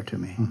do matter to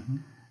me. Mm-hmm.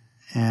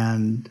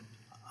 And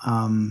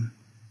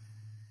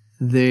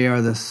they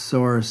are the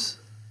source,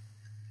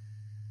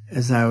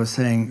 as I was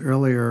saying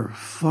earlier,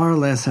 far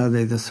less are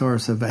they the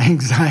source of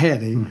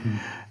anxiety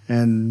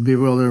and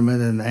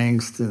bewilderment and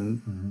angst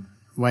and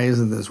why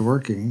isn't this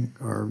working?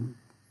 Or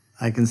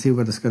I can see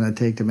what it's going to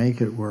take to make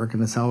it work,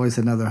 and it's always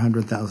another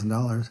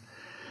 $100,000.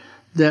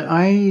 That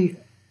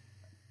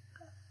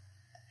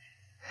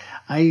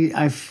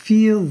I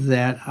feel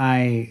that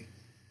I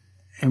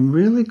am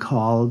really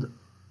called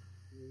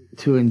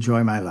to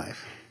enjoy my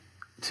life,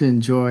 to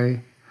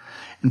enjoy.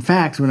 In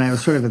fact, when I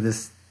was sort of at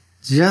this,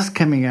 just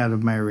coming out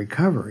of my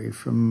recovery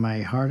from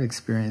my heart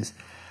experience,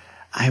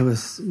 I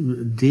was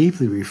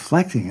deeply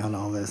reflecting on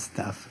all this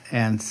stuff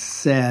and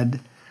said,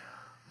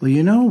 well,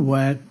 you know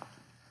what?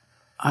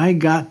 I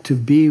got to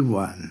be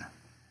one.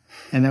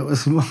 And it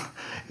was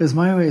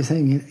my way of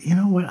saying, you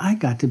know what? I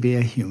got to be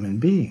a human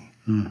being.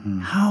 Mm-hmm.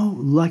 How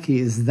lucky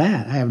is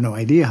that? I have no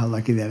idea how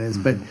lucky that is,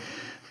 but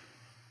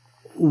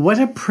what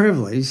a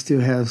privilege to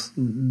have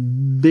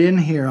been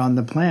here on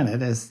the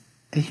planet as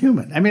a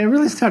human. I mean, I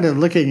really started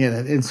looking at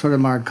it in sort of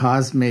more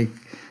cosmic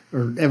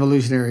or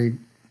evolutionary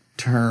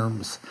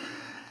terms.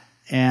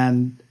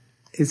 And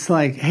it's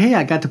like, hey,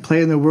 I got to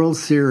play in the World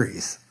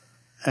Series.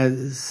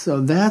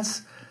 So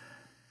that's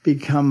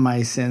become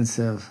my sense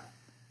of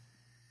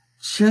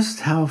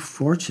just how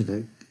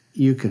fortunate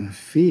you can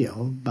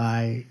feel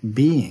by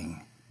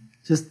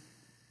just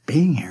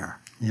being here.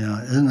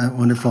 Yeah, isn't that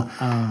wonderful?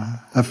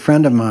 A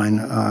friend of mine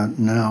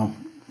now,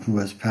 who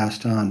has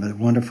passed on, but a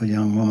wonderful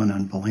young woman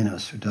in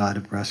Bolinas who died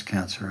of breast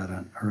cancer at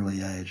an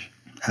early age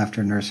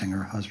after nursing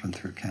her husband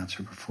through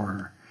cancer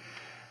before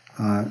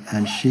her.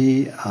 And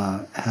she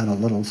had a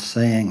little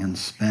saying in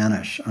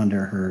Spanish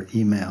under her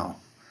email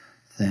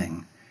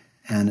thing,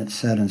 and it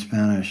said in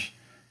Spanish,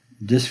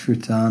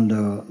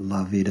 disfrutando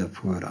la vida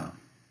pura,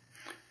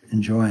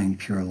 enjoying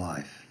pure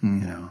life, you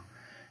know.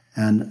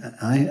 And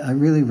I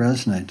really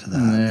resonate to that.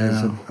 Yeah.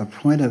 There's a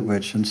point at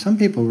which, and some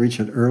people reach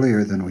it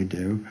earlier than we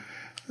do,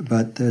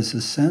 but there's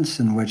a sense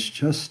in which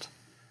just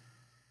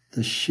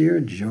the sheer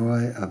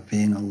joy of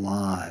being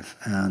alive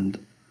and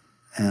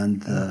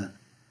the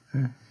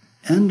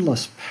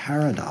endless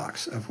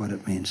paradox of what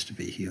it means to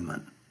be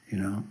human, you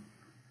know?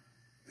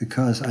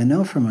 Because I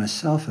know for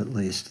myself, at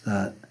least,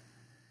 that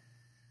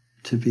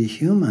to be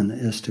human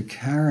is to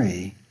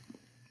carry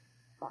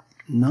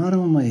not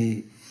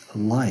only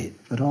light,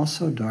 but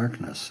also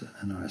darkness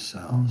in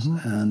ourselves.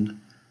 And,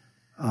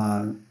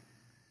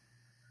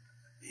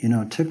 you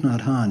know, Thich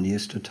Nhat Hanh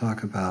used to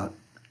talk about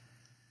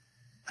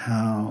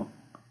how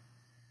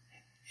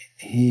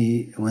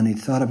when he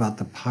thought about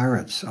the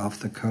pirates off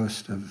the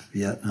coast of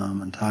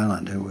Vietnam and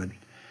Thailand who would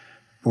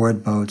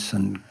board boats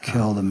and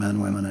kill the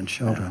men, women, and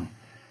children.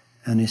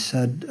 And he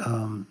said,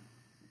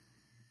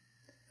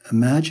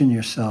 imagine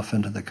yourself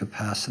into the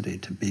capacity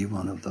to be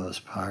one of those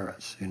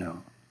pirates, you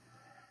know.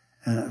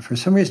 And for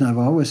some reason, I've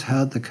always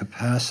had the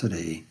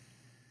capacity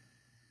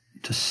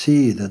to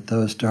see that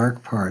those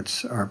dark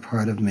parts are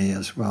part of me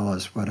as well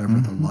as whatever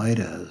the light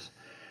is.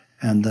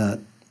 And that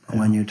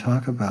when you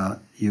talk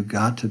about you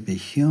got to be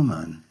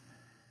human,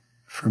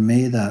 for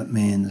me that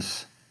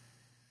means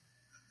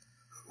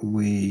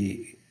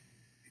we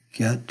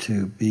get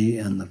to be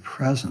in the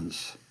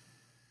presence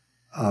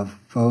of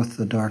both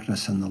the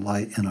darkness and the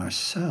light in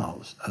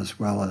ourselves as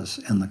well as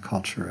in the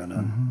culture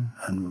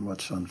and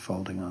what's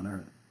unfolding on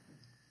Earth.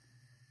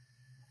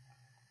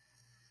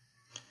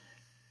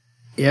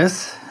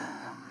 Yes,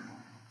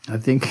 I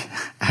think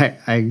I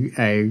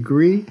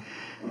agree.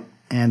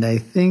 And I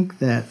think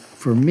that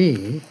for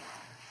me,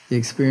 the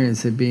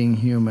experience of being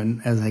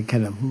human, as I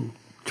kind of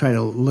try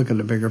to look at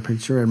a bigger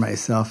picture and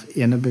myself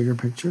in a bigger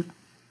picture,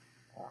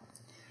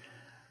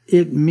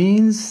 it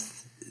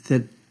means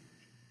that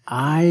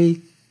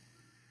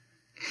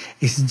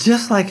it's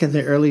just like in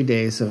the early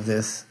days of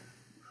this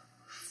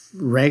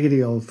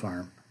raggedy old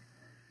farm.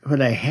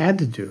 What I had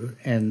to do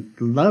and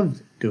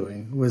loved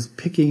doing was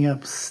picking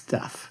up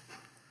stuff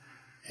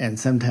and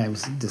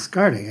sometimes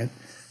discarding it.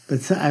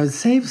 But so I would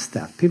save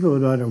stuff. People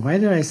would wonder, why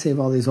did I save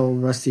all these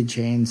old rusty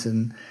chains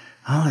and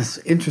all this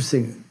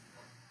interesting,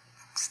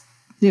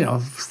 you know,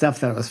 stuff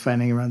that I was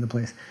finding around the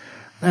place.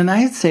 And I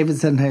had saved it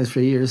sometimes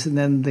for years, and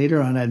then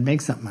later on I'd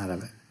make something out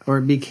of it, or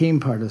it became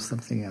part of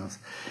something else.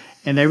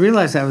 And I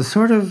realized I was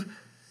sort of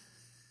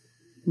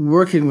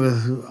working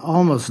with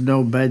almost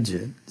no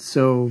budget,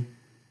 so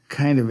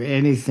kind of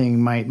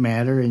anything might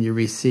matter, and you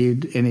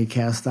received any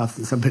cast off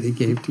that somebody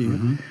gave to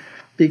you.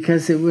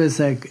 Because it was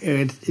like,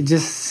 it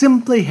just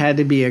simply had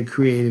to be a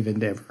creative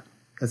endeavor.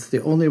 That's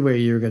the only way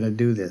you're going to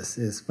do this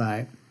is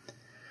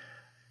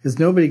because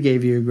nobody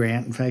gave you a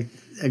grant. In fact,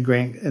 a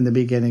grant in the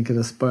beginning could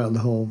have spoiled the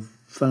whole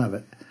fun of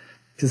it,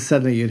 because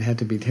suddenly you'd have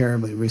to be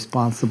terribly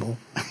responsible.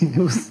 It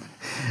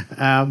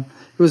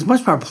was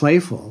much more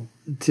playful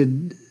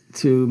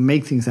to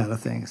make things out of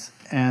things.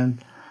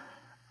 And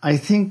I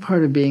think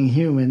part of being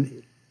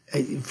human,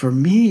 for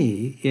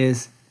me,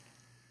 is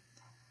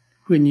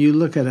when you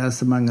look at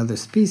us among other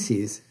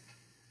species,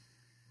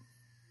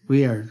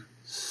 we are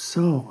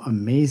so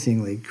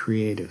amazingly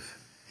creative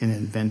and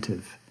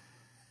inventive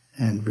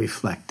and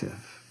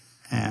reflective,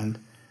 and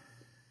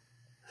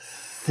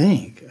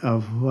think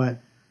of what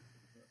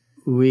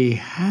we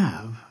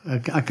have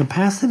a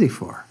capacity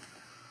for.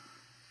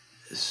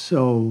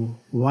 So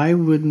why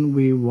wouldn't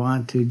we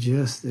want to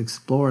just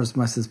explore as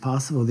much as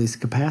possible these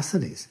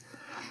capacities?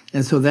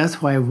 And so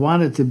that's why I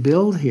wanted to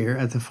build here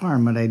at the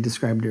farm what I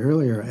described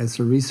earlier as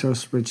a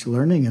resource-rich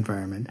learning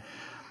environment.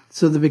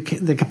 So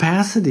the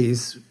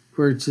capacities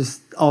were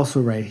just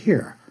also right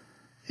here.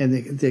 And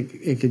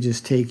it could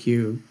just take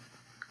you,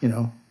 you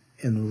know,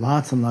 in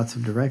lots and lots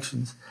of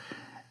directions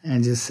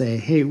and just say,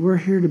 hey, we're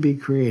here to be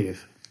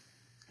creative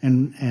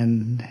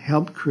and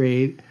help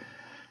create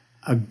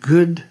a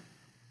good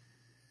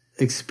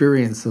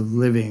experience of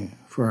living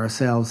for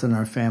ourselves and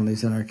our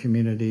families and our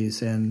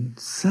communities, and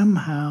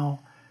somehow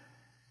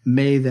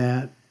may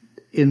that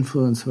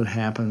influence what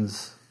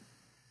happens,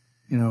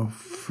 you know,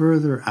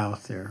 further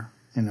out there,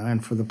 you know,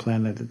 and for the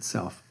planet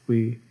itself.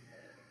 We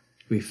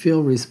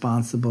feel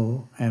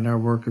responsible, and our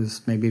work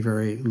is maybe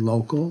very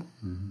local,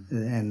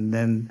 and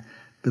then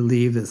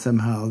believe that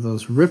somehow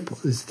those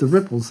ripples, it's the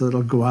ripples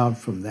that'll go out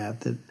from that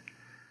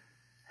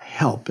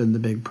help in the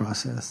big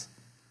process?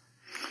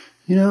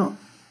 You know,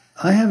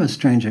 I have a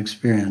strange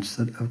experience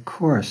that, of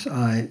course,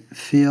 I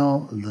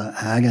feel the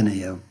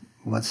agony of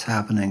what's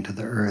happening to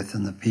the earth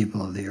and the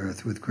people of the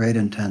earth with great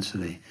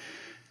intensity.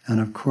 And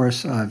of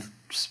course, I've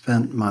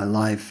spent my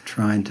life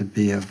trying to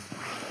be of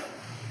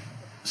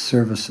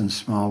service in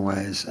small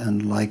ways.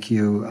 And like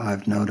you,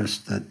 I've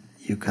noticed that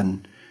you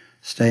can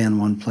stay in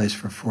one place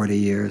for 40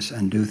 years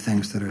and do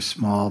things that are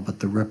small, but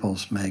the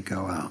ripples may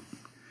go out.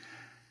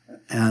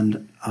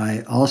 And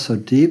I also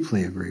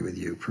deeply agree with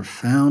you,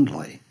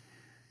 profoundly,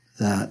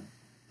 that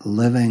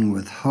living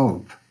with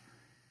hope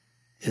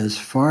is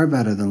far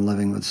better than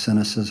living with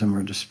cynicism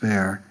or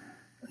despair,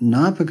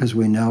 not because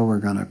we know we're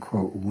going to,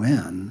 quote,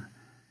 win,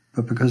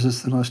 but because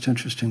it's the most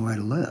interesting way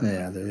to live.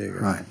 Yeah, there you go.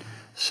 Right.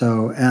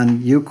 So,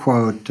 and you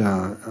quote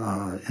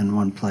in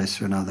one place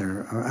or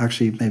another, or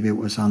actually maybe it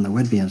was on the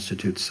Whitby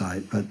Institute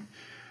site, but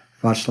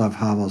Václav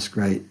Havel's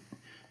great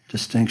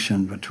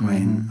distinction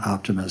between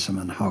optimism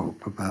and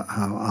hope, about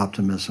how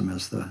optimism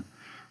is the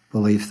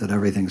belief that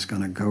everything's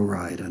going to go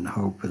right, and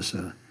hope is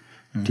a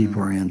deep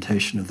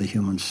orientation of the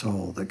human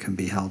soul that can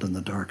be held in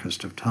the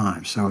darkest of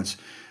times. So it's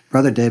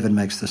Brother David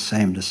makes the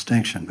same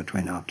distinction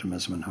between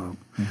optimism and hope.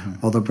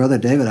 Although Brother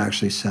David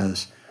actually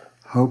says,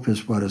 hope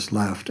is what is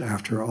left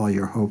after all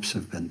your hopes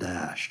have been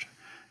dashed.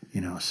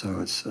 You know, so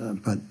it's,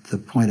 but the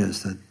point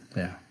is that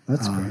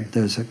that's great.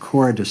 There's a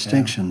core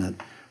distinction that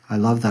I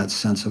love that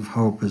sense of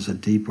hope as a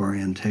deep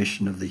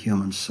orientation of the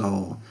human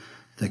soul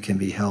that can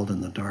be held in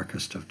the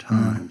darkest of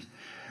times.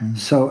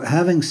 So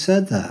having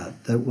said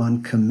that, that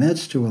one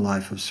commits to a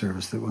life of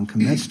service, that one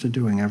commits to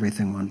doing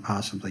everything one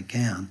possibly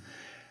can,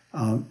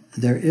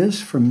 there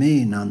is for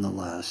me,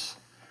 nonetheless,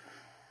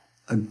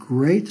 a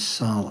great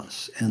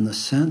solace in the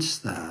sense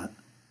that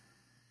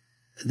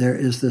there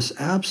is this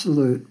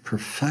absolute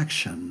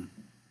perfection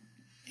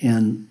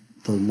in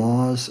the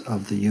laws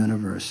of the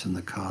universe and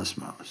the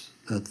cosmos,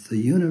 that the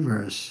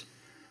universe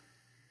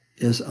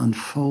is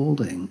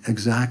unfolding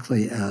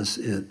exactly as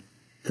it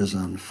is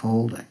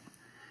unfolding,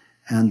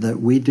 and that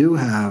we do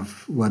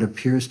have what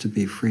appears to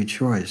be free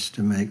choice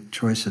to make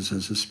choices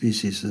as a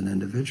species and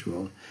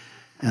individual,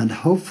 and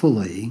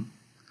hopefully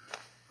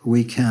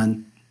we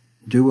can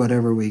do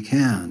whatever we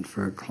can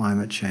for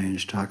climate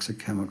change, toxic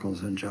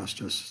chemicals,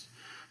 injustice,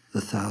 the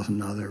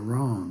 1,000 other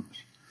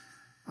wrongs.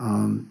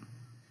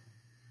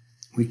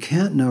 We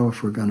can't know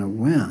if we're going to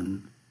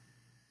win,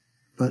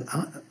 but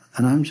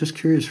and I'm just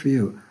curious for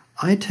you,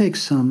 I take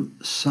some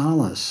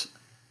solace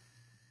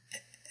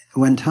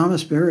when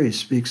Thomas Berry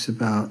speaks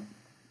about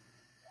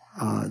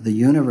the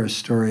universe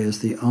story as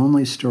the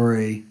only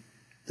story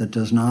that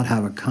does not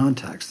have a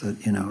context,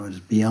 that, you know, is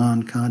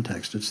beyond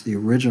context. It's the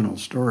original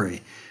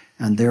story,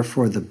 and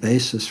therefore the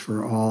basis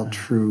for all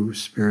true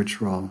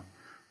spiritual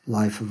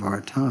life of our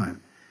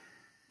time.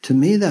 To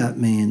me, that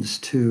means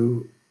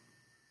to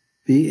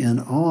be in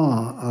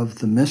awe of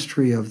the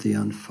mystery of the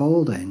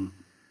unfolding,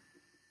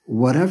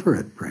 whatever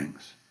it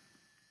brings.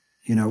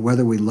 You know,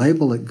 whether we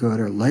label it good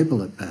or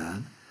label it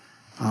bad,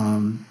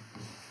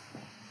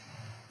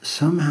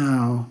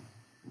 somehow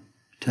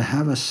to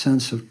have a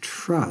sense of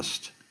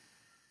trust,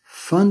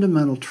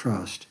 fundamental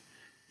trust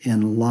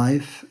in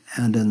life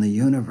and in the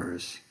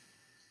universe,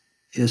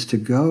 is to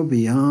go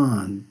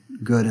beyond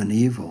good and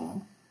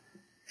evil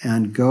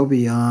and go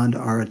beyond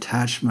our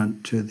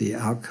attachment to the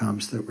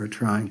outcomes that we're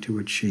trying to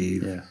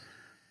achieve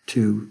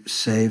to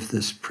save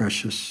this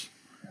precious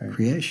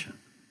creation.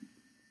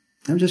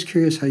 I'm just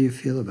curious how you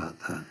feel about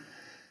that.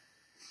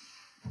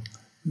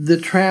 The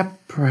trap,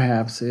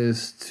 perhaps,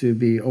 is to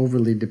be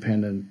overly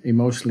dependent,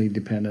 emotionally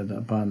dependent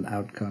upon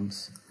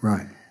outcomes.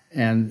 Right.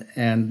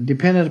 And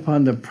dependent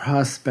upon the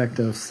prospect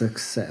of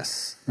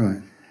success.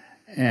 Right.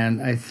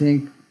 And I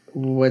think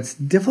what's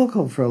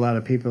difficult for a lot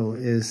of people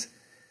is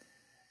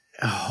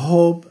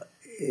hope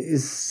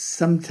is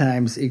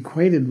sometimes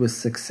equated with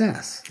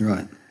success.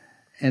 Right.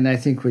 And I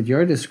think what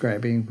you're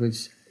describing,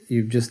 which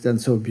you've just done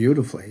so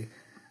beautifully,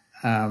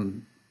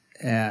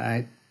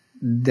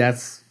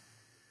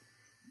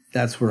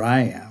 that's where I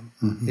am,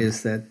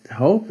 is that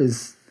hope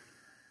is,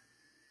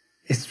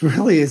 it's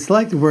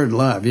like the word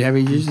love. I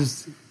mean, you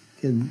just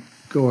can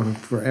go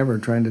forever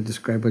trying to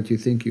describe what you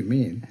think you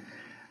mean.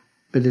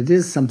 But it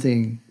is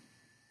something,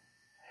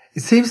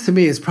 it seems to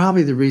me it's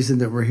probably the reason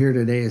that we're here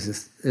today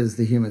as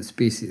the human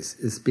species,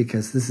 is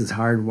because this is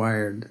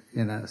hardwired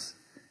in us,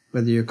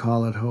 whether you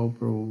call it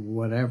hope or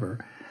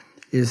whatever,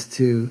 is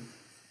to,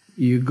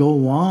 you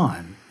go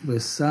on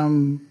with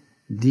some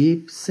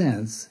deep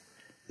sense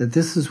that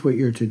this is what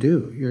you're to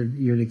do.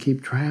 You're to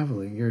keep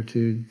traveling. You're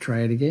to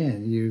try it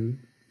again. You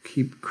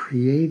keep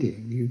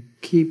creating. You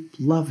keep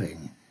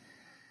loving.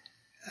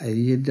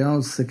 You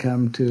don't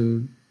succumb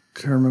to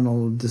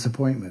terminal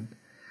disappointment.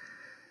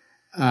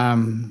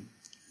 I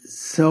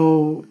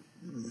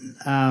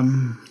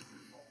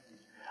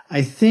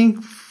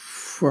think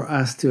for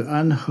us to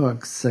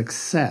unhook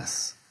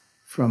success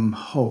from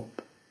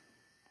hope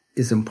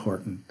is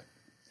important.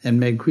 And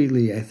Meg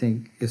Wheatley, I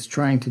think, is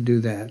trying to do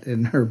that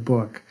in her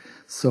book,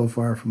 So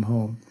Far From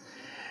Home.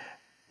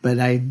 But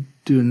I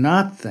do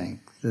not think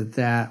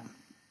that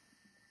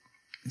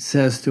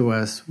says to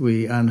us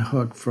we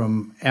unhook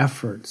from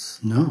efforts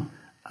No.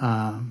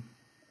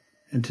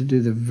 and to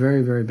do the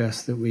very, very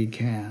best that we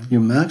can. You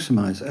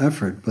maximize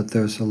effort, but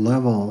there's a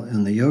level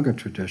in the yoga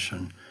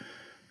tradition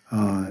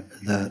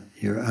that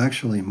you're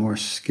actually more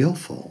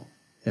skillful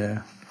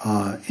Yeah.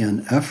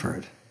 in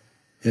effort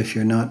if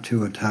you're not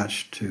too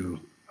attached to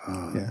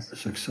Yes.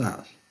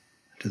 success,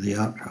 to the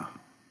outcome.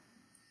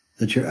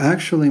 That you're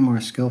actually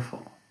more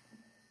skillful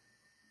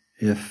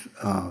if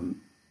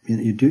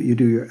you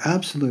do your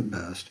absolute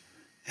best,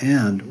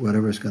 and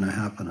whatever's going to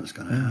happen is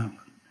going to happen.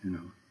 You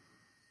know.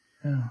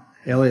 Yeah.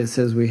 Eliot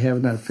says we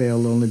have not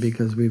failed only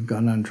because we've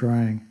gone on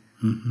trying.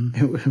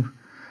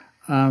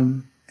 Mm-hmm.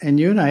 And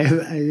you and I,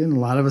 a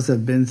lot of us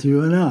have been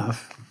through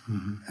enough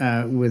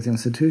Mm-hmm. with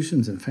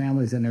institutions and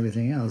families and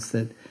everything else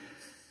that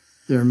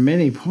there are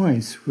many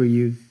points where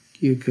you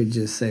could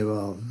just say,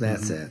 well,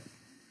 that's it.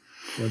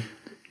 What,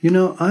 You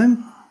know, I've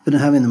been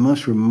having the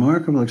most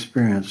remarkable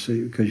experience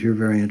because you're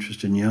very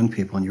interested in young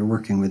people and you're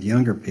working with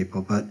younger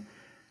people, but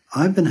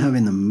I've been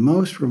having the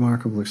most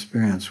remarkable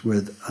experience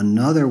with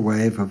another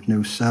wave of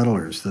new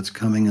settlers that's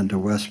coming into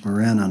West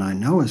Marin, and I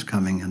know is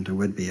coming into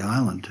Whidbey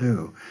Island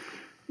too.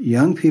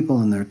 Young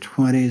people in their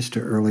 20s to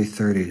early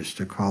 30s,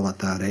 to call it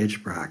that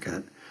age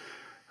bracket,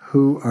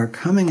 who are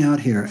coming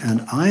out here,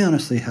 and I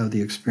honestly have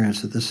the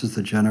experience that this is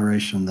the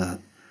generation that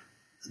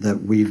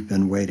we've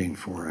been waiting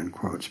for, in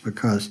quotes,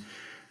 because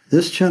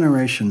this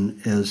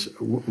generation is,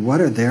 what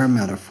are their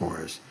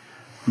metaphors?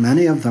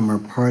 Many of them are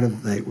part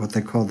of what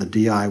they call the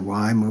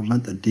DIY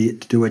movement, the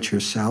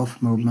do-it-yourself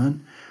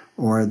movement,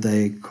 or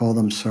they call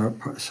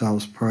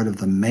themselves part of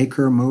the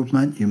maker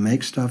movement. You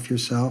make stuff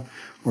yourself,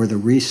 or the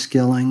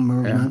reskilling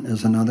movement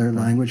is another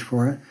language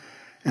for it.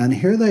 And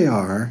here they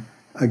are,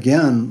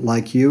 again,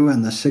 like you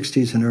in the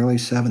 60s and early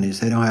 70s.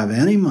 They don't have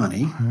any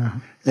money.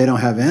 They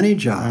don't have any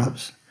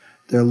jobs.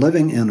 They're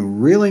living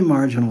in really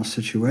marginal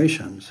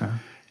situations.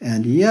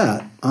 And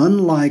yet,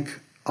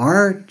 unlike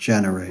our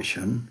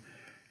generation,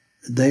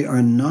 they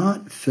are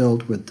not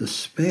filled with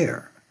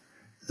despair.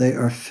 They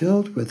are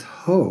filled with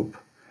hope,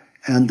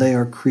 and they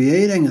are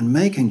creating and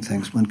making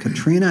things. When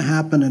Katrina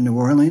happened in New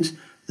Orleans,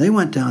 they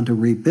went down to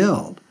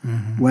rebuild.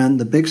 When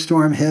the big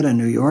storm hit in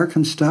New York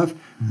and stuff,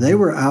 they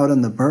were out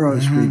in the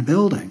boroughs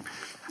rebuilding.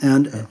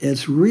 And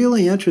it's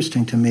really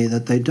interesting to me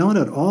that they don't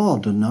at all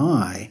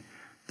deny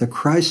the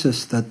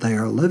crisis that they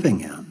are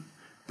living in.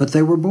 But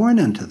they were born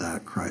into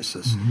that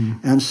crisis.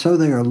 And so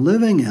they are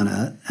living in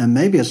it, and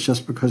maybe it's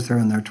just because they're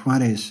in their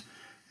 20s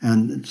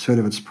and sort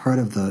of it's part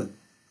of the,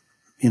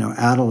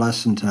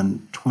 adolescent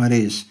and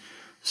 20s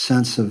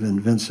sense of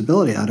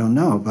invincibility. I don't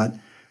know. But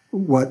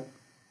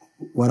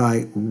what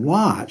I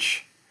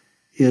watch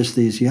is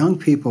these young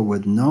people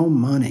with no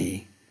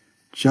money,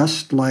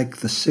 just like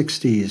the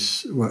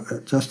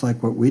 60s, just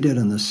like what we did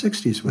in the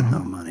 60s with no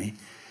money,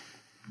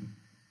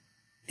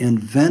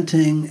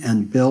 inventing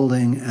and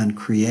building and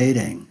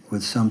creating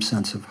with some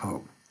sense of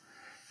hope.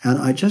 And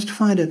I just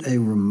find it a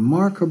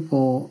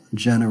remarkable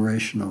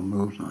generational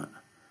movement.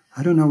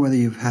 I don't know whether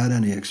you've had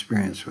any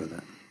experience with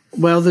it.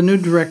 well, the new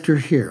director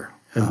here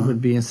at the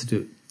Whidbey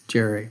Institute,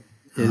 Jerry,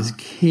 is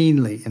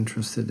keenly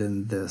interested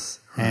in this.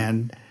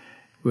 And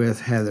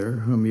with Heather,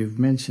 whom you've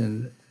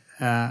mentioned,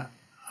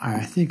 I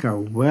think are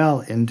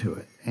well into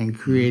it and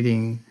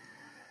creating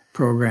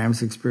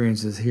programs,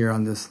 experiences here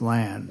on this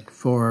land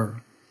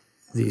for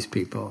these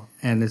people.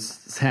 And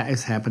it's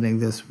happening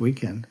this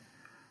weekend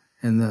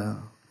in the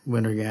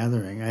Winter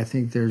Gathering. I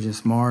think there's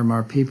just more and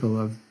more people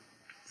of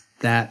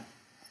that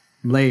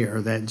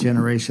layer, that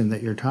generation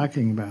that you're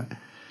talking about,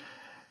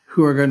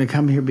 who are going to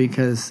come here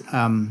because,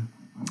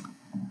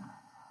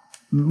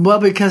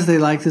 because they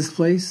like this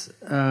place.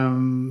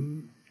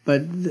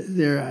 But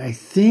I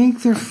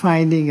think they're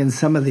finding in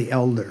some of the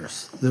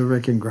elders, the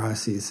Rick and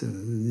Grassies,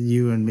 and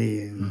you and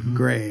me and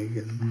Greg,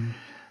 and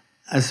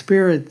a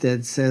spirit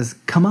that says,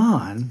 "Come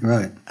on,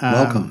 Right,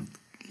 welcome.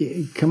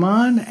 Come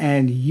on,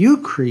 and you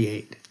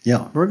create."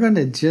 Yeah, We're either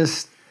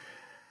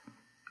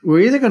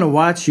going to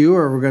watch you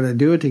or we're going to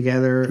do it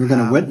together. we're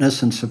going to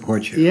witness and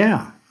support you.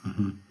 Yeah,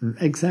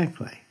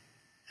 exactly.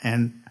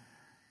 And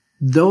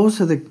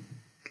those are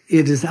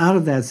it is out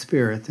of that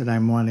spirit that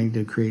I'm wanting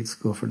to create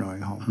School for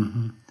Knowing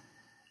Home.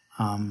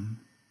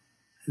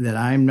 That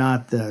I'm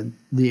not the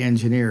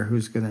engineer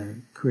who's going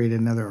to create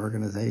another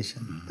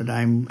organization, but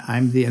I'm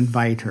the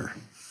inviter.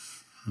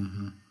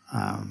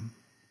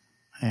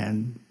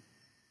 And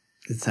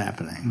it's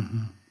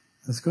happening.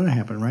 It's going to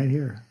happen right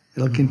here.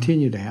 It'll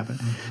continue to happen.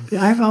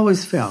 I've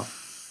always felt,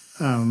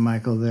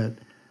 Michael, that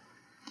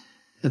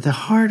at the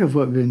heart of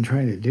what we've been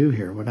trying to do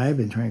here, what I've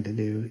been trying to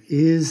do,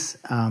 is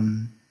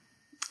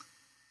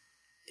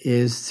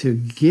to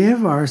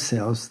give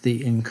ourselves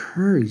the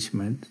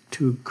encouragement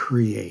to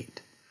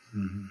create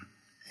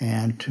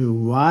and to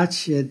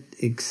watch it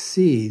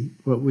exceed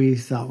what we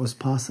thought was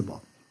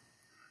possible.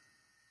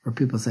 Where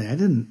people say, I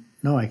didn't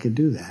know I could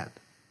do that,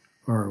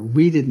 or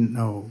we didn't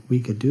know we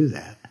could do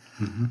that.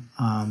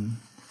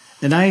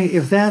 And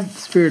if that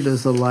spirit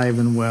is alive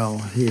and well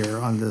here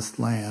on this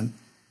land,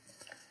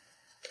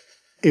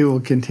 it will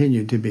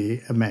continue to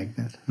be a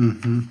magnet.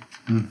 Mm-hmm.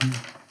 Mm-hmm.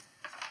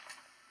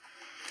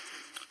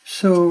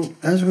 So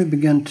as we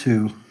begin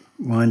to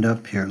wind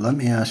up here, let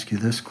me ask you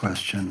this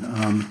question.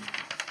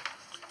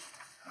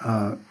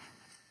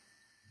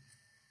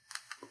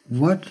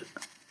 What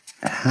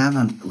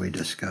haven't we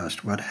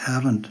discussed? What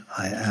haven't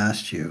I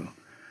asked you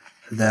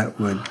that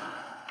would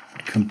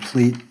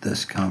complete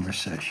this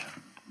conversation?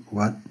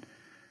 What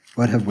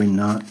have we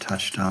not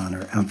touched on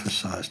or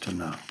emphasized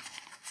enough?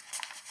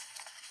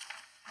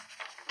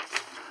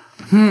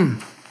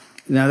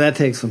 Now that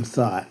takes some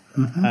thought.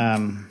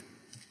 Mm-hmm.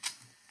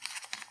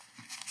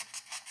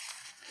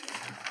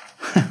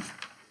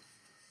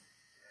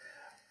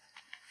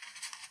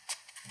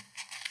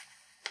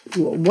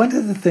 One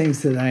of the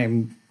things that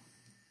I'm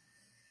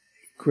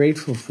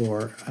grateful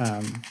for,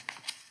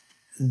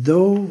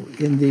 though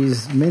in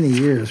these many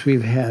years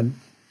we've had,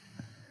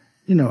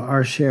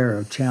 our share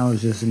of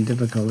challenges and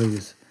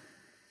difficulties,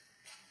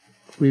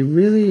 we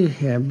really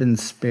have been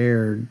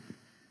spared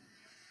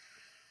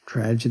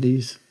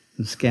tragedies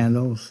and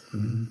scandals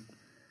and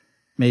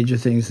major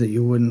things that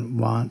you wouldn't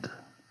want.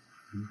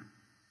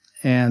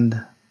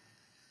 And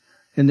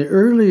in the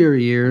earlier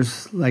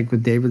years, like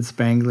with David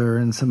Spangler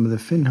and some of the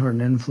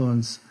Findhorn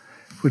influence,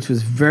 which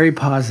was very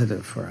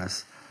positive for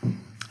us,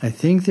 I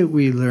think that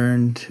we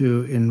learned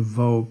to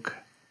invoke,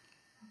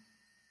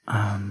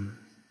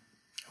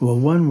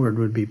 one word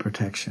would be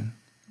protection.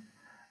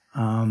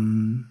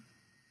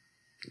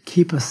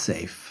 Keep us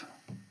safe.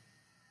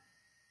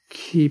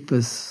 Keep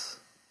us,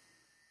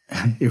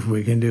 if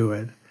we can do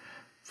it,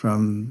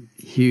 from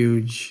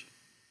huge,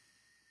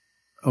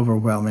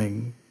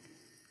 overwhelming,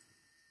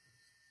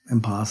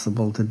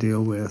 impossible to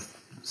deal with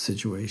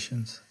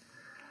situations.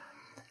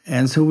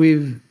 And so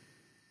we've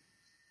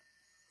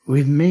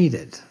made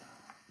it.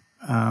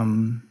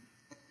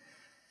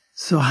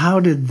 So how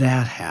did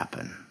that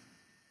happen?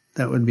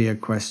 That would be a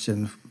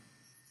question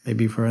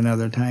maybe for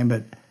another time,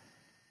 but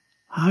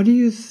how do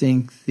you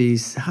think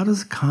how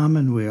does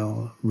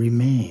Commonweal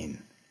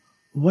remain?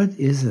 What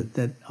is it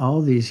that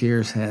all these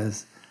years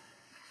has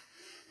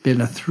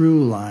been a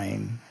through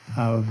line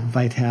of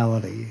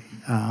vitality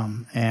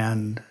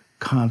and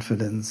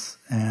confidence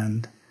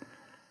and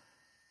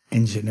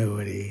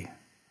ingenuity?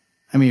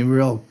 I mean,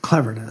 real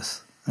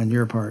cleverness on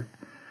your part.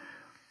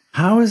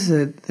 How is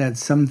it that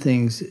some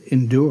things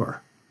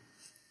endure?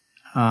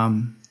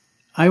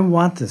 I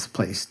want this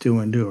place to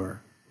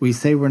endure. We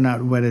say we're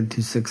not wedded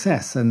to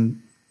success,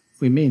 and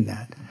we mean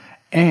that.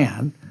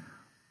 And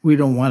we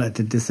don't want it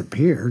to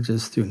disappear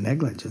just through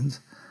negligence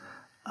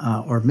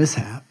or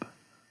mishap.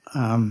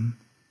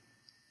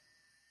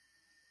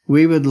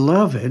 We would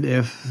love it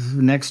if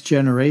next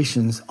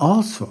generations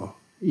also,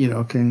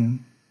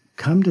 can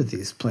come to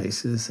these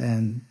places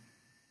and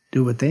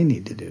do what they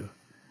need to do.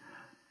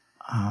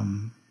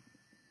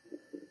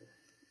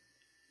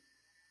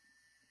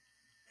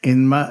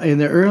 In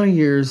the early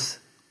years,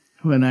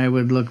 when I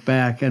would look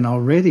back and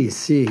already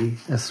see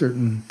a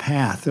certain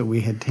path that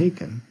we had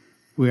taken,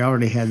 we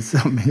already had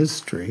some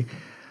history,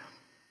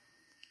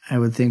 I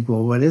would think,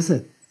 well, what is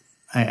it?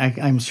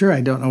 I'm sure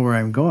I don't know where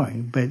I'm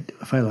going, but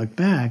if I look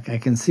back, I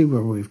can see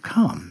where we've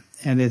come.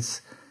 And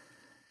it's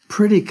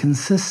pretty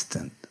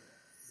consistent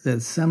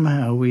that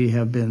somehow we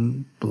have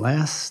been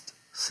blessed,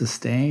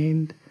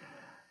 sustained,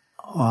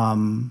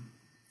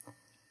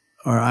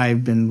 or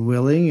I've been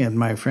willing, and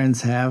my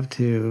friends have,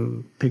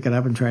 to pick it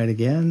up and try it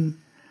again.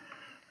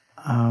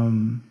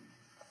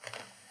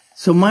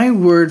 So my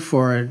word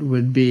for it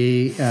would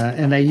be,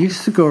 and I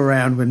used to go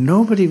around when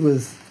nobody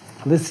was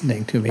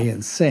listening to me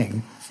and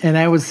sing, and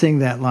I would sing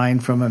that line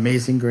from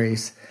Amazing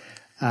Grace,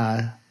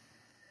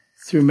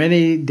 through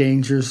many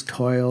dangers,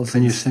 toils,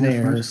 and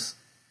snares,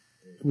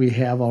 we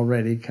have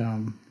already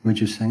come. Would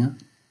you sing it?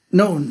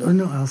 No,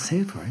 I'll say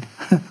it for you.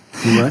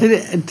 You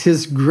would?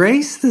 'Tis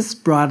grace that's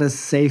brought us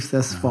safe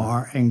thus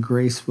far, and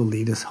grace will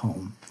lead us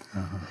home.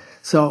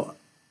 So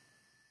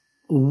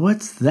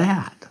what's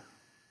that?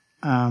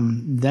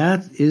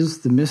 That is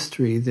the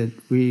mystery that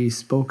we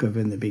spoke of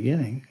in the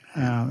beginning,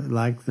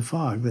 like the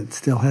fog that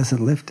still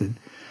hasn't lifted.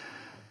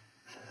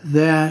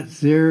 That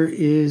there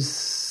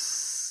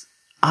is,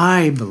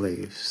 I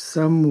believe,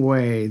 some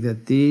way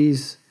that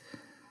these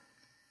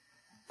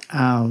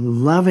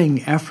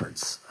loving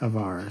efforts of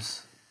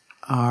ours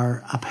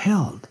are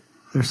upheld,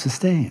 they're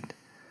sustained.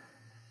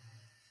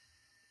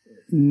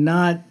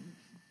 Not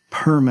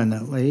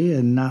permanently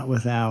and not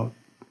without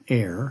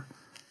air,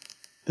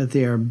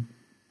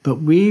 but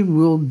we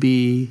will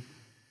be,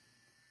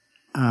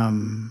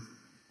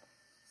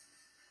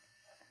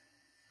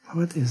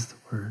 what is the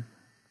word?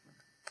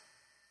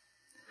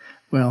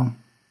 Well,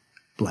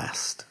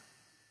 blessed.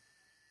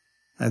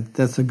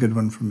 That's a good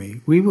one for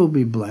me. We will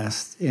be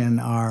blessed in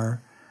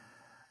our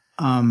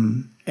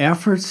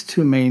efforts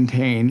to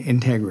maintain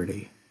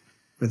integrity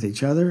with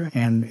each other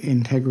and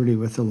integrity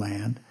with the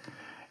land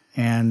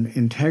and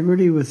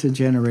integrity with the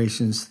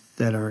generations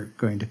that are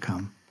going to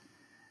come.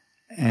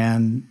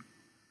 And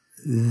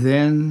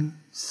then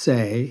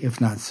say, if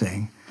not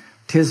sing,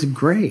 'tis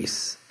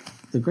grace,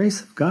 the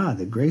grace of God,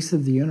 the grace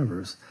of the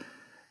universe,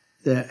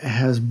 that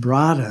has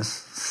brought us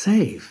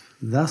safe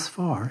thus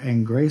far,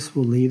 and grace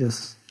will lead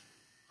us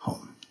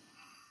home.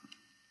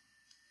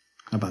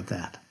 How about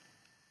that?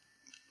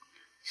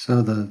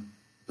 So the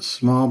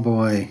small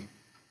boy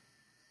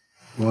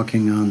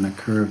walking on the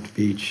curved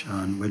beach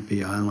on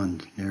Whidbey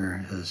Island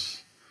near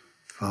his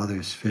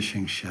father's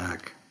fishing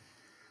shack,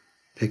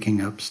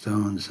 picking up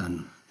stones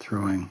and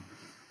throwing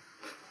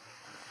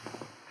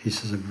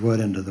pieces of wood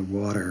into the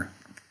water,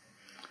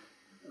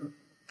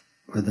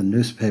 where the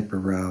newspaper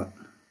route,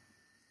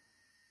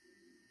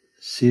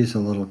 sees a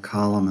little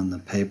column in the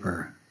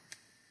paper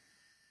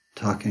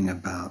talking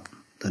about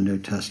the New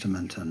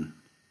Testament and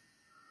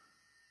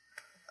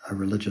a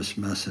religious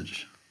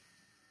message,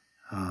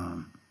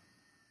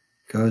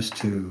 goes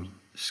to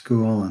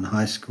school and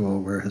high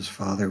school where his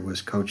father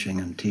was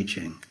coaching and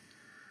teaching.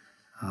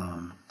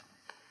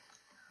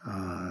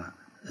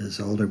 His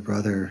older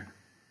brother,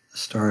 a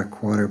star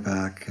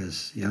quarterback,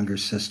 his younger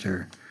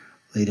sister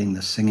leading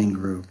the singing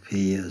group.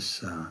 He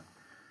is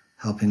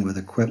helping with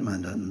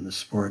equipment and the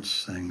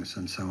sports things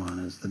and so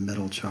on as the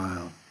middle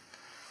child.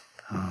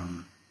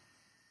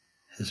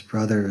 His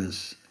brother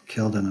is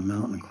killed in a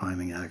mountain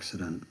climbing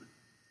accident.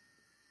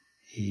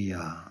 He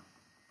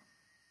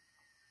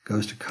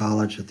goes to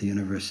college at the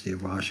University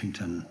of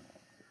Washington.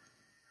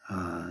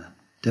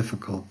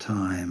 Difficult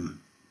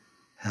time,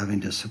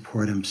 having to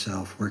support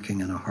himself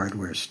working in a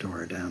hardware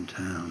store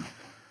downtown.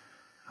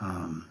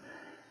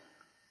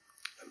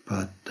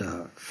 But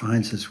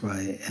finds his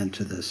way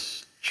into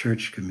this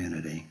church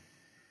community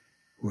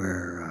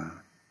where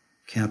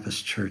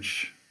campus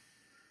church,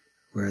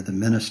 where the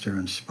minister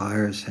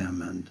inspires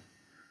him and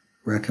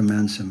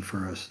recommends him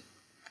for a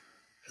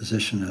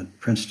position at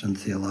Princeton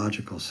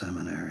Theological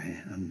Seminary,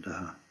 and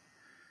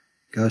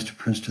goes to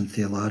Princeton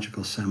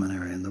Theological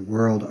Seminary, and the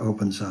world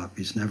opens up.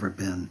 He's never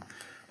been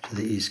to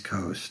the East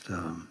Coast.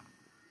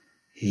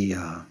 He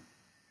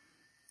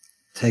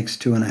takes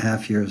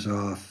 2.5 years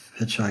off,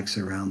 hitchhikes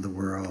around the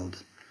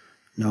world,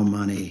 no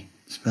money,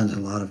 spends a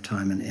lot of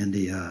time in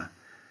India,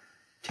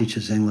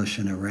 teaches English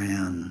in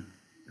Iran,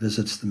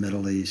 visits the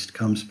Middle East,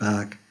 comes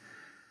back,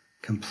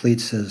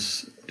 completes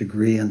his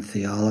degree in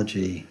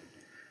theology.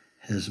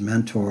 His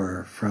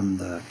mentor from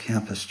the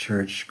campus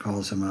church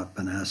calls him up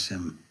and asks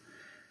him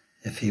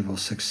if he will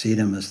succeed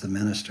him as the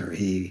minister.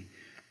 He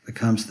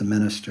becomes the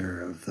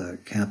minister of the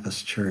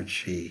campus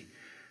church.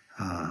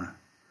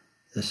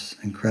 This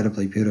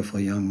incredibly beautiful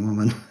young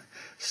woman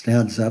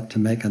stands up to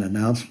make an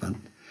announcement,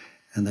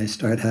 and they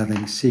start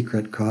having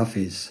secret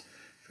coffees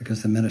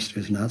because the minister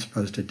is not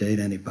supposed to date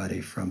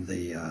anybody from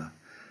the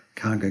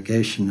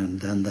congregation, and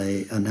then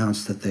they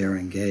announce that they are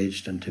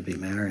engaged and to be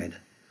married.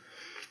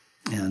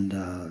 And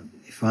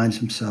he finds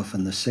himself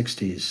in the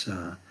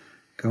 60s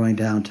going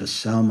down to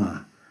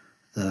Selma,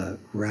 the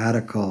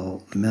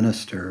radical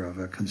minister of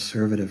a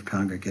conservative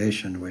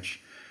congregation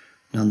which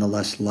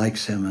nonetheless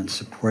likes him and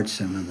supports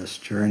him in this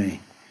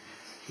journey.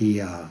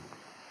 He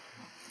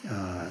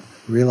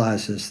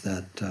realizes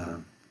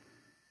that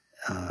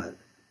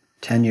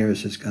 10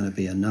 years is going to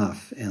be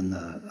enough in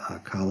the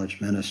college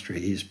ministry.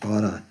 He's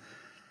bought a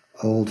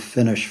old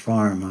Finnish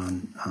farm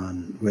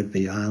on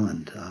Whidbey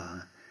Island,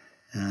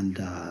 and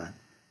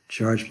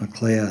George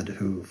MacLeod,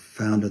 who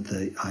founded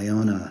the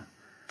Iona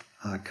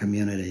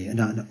community, who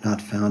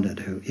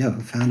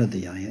founded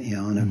the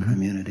Iona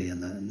community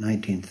in the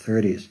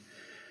 1930s,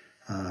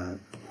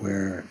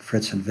 where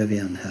Fritz and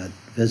Vivian had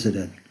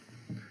visited,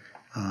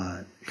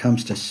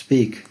 comes to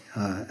speak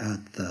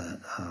at the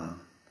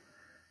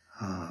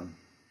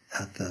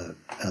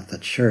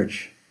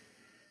church,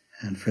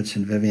 and Fritz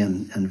and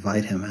Vivian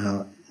invite him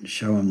out and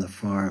show him the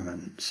farm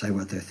and say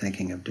what they're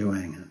thinking of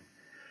doing. And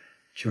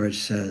George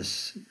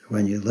says,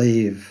 when you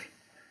leave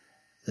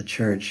the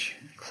church,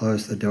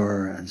 close the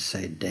door and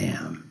say,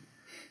 damn.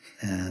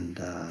 And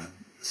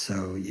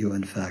so you,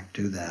 in fact,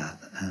 do that.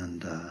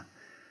 And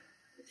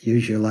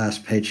use your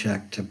last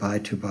paycheck to buy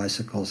 2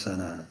 bicycles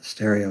and a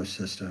stereo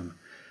system.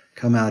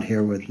 Come out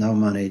here with no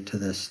money to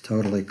this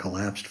totally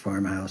collapsed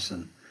farmhouse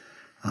and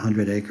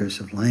 100 acres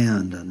of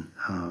land. And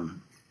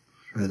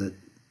for the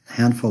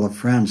handful of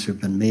friends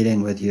who've been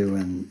meeting with you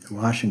in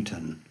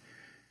Washington,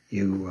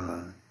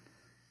 you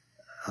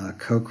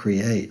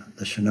co-create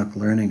the Chinook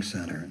Learning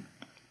Center.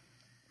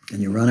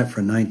 And you run it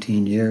for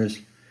 19 years,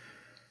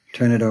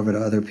 turn it over to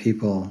other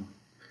people,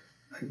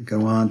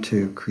 go on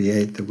to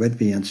create the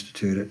Whidbey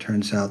Institute. It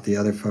turns out the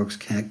other folks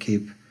can't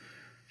keep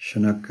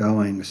Chinook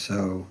going,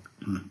 so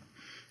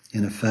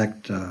in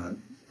effect,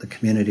 the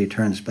community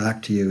turns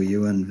back to you.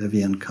 You and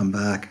Vivian come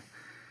back,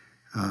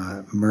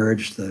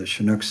 merge the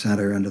Chinook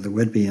Center into the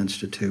Whidbey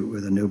Institute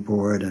with a new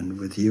board and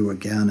with you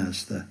again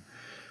as the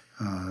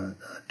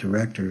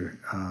director.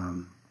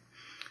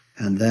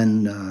 And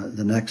then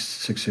the next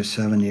 6 or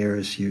 7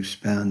 years you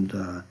spend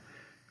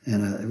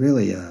in a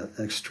really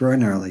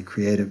extraordinarily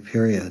creative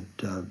period,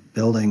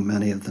 building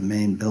many of the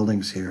main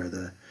buildings here,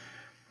 the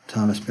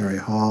Thomas Berry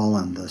Hall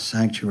and the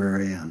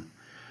sanctuary, and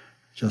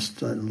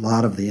just a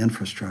lot of the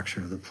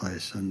infrastructure of the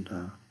place. And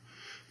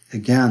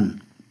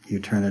again, you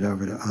turn it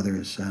over to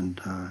others, and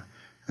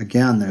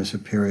again, there's a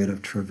period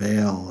of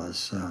travail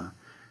as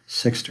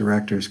 6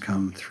 directors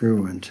come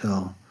through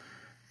until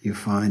you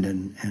find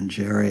in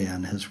Jerry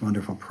and his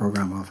wonderful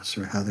program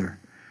officer, Heather,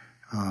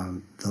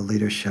 the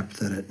leadership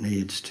that it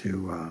needs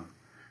to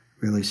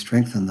really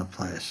strengthen the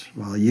place.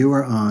 Well, you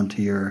are on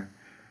to your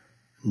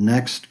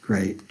next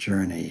great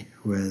journey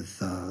with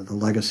the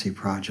Legacy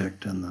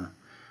Project and the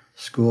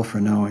School for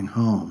Knowing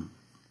Home.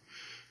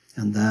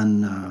 And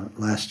then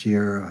last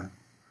year,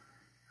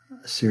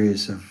 a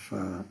series of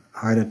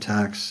heart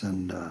attacks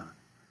and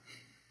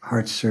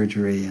heart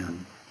surgery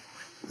and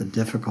the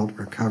difficult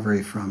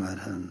recovery from it,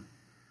 and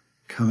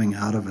coming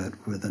out of it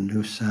with a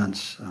new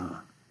sense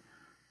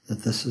that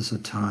this is a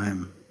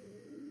time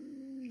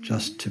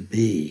just to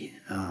be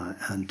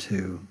and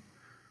to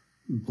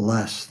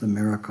bless the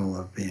miracle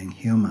of being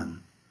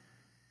human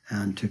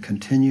and to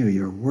continue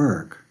your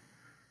work,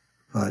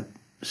 but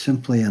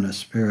simply in a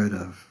spirit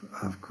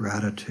of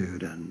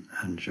gratitude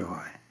and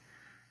joy.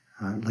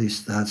 At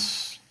least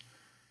that's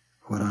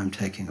what I'm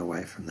taking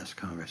away from this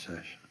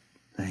conversation.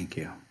 Thank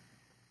you.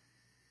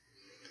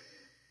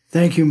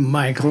 Thank you,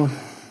 Michael.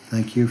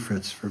 Thank you,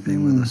 Fritz, for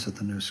being with us at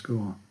the new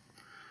school.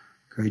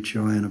 Great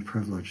joy and a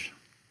privilege.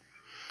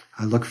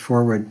 I look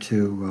forward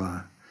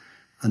to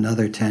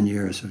another 10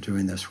 years of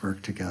doing this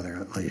work together,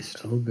 at least.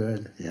 Oh,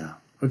 good. Yeah.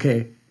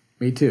 Okay,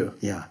 me too.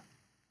 Yeah.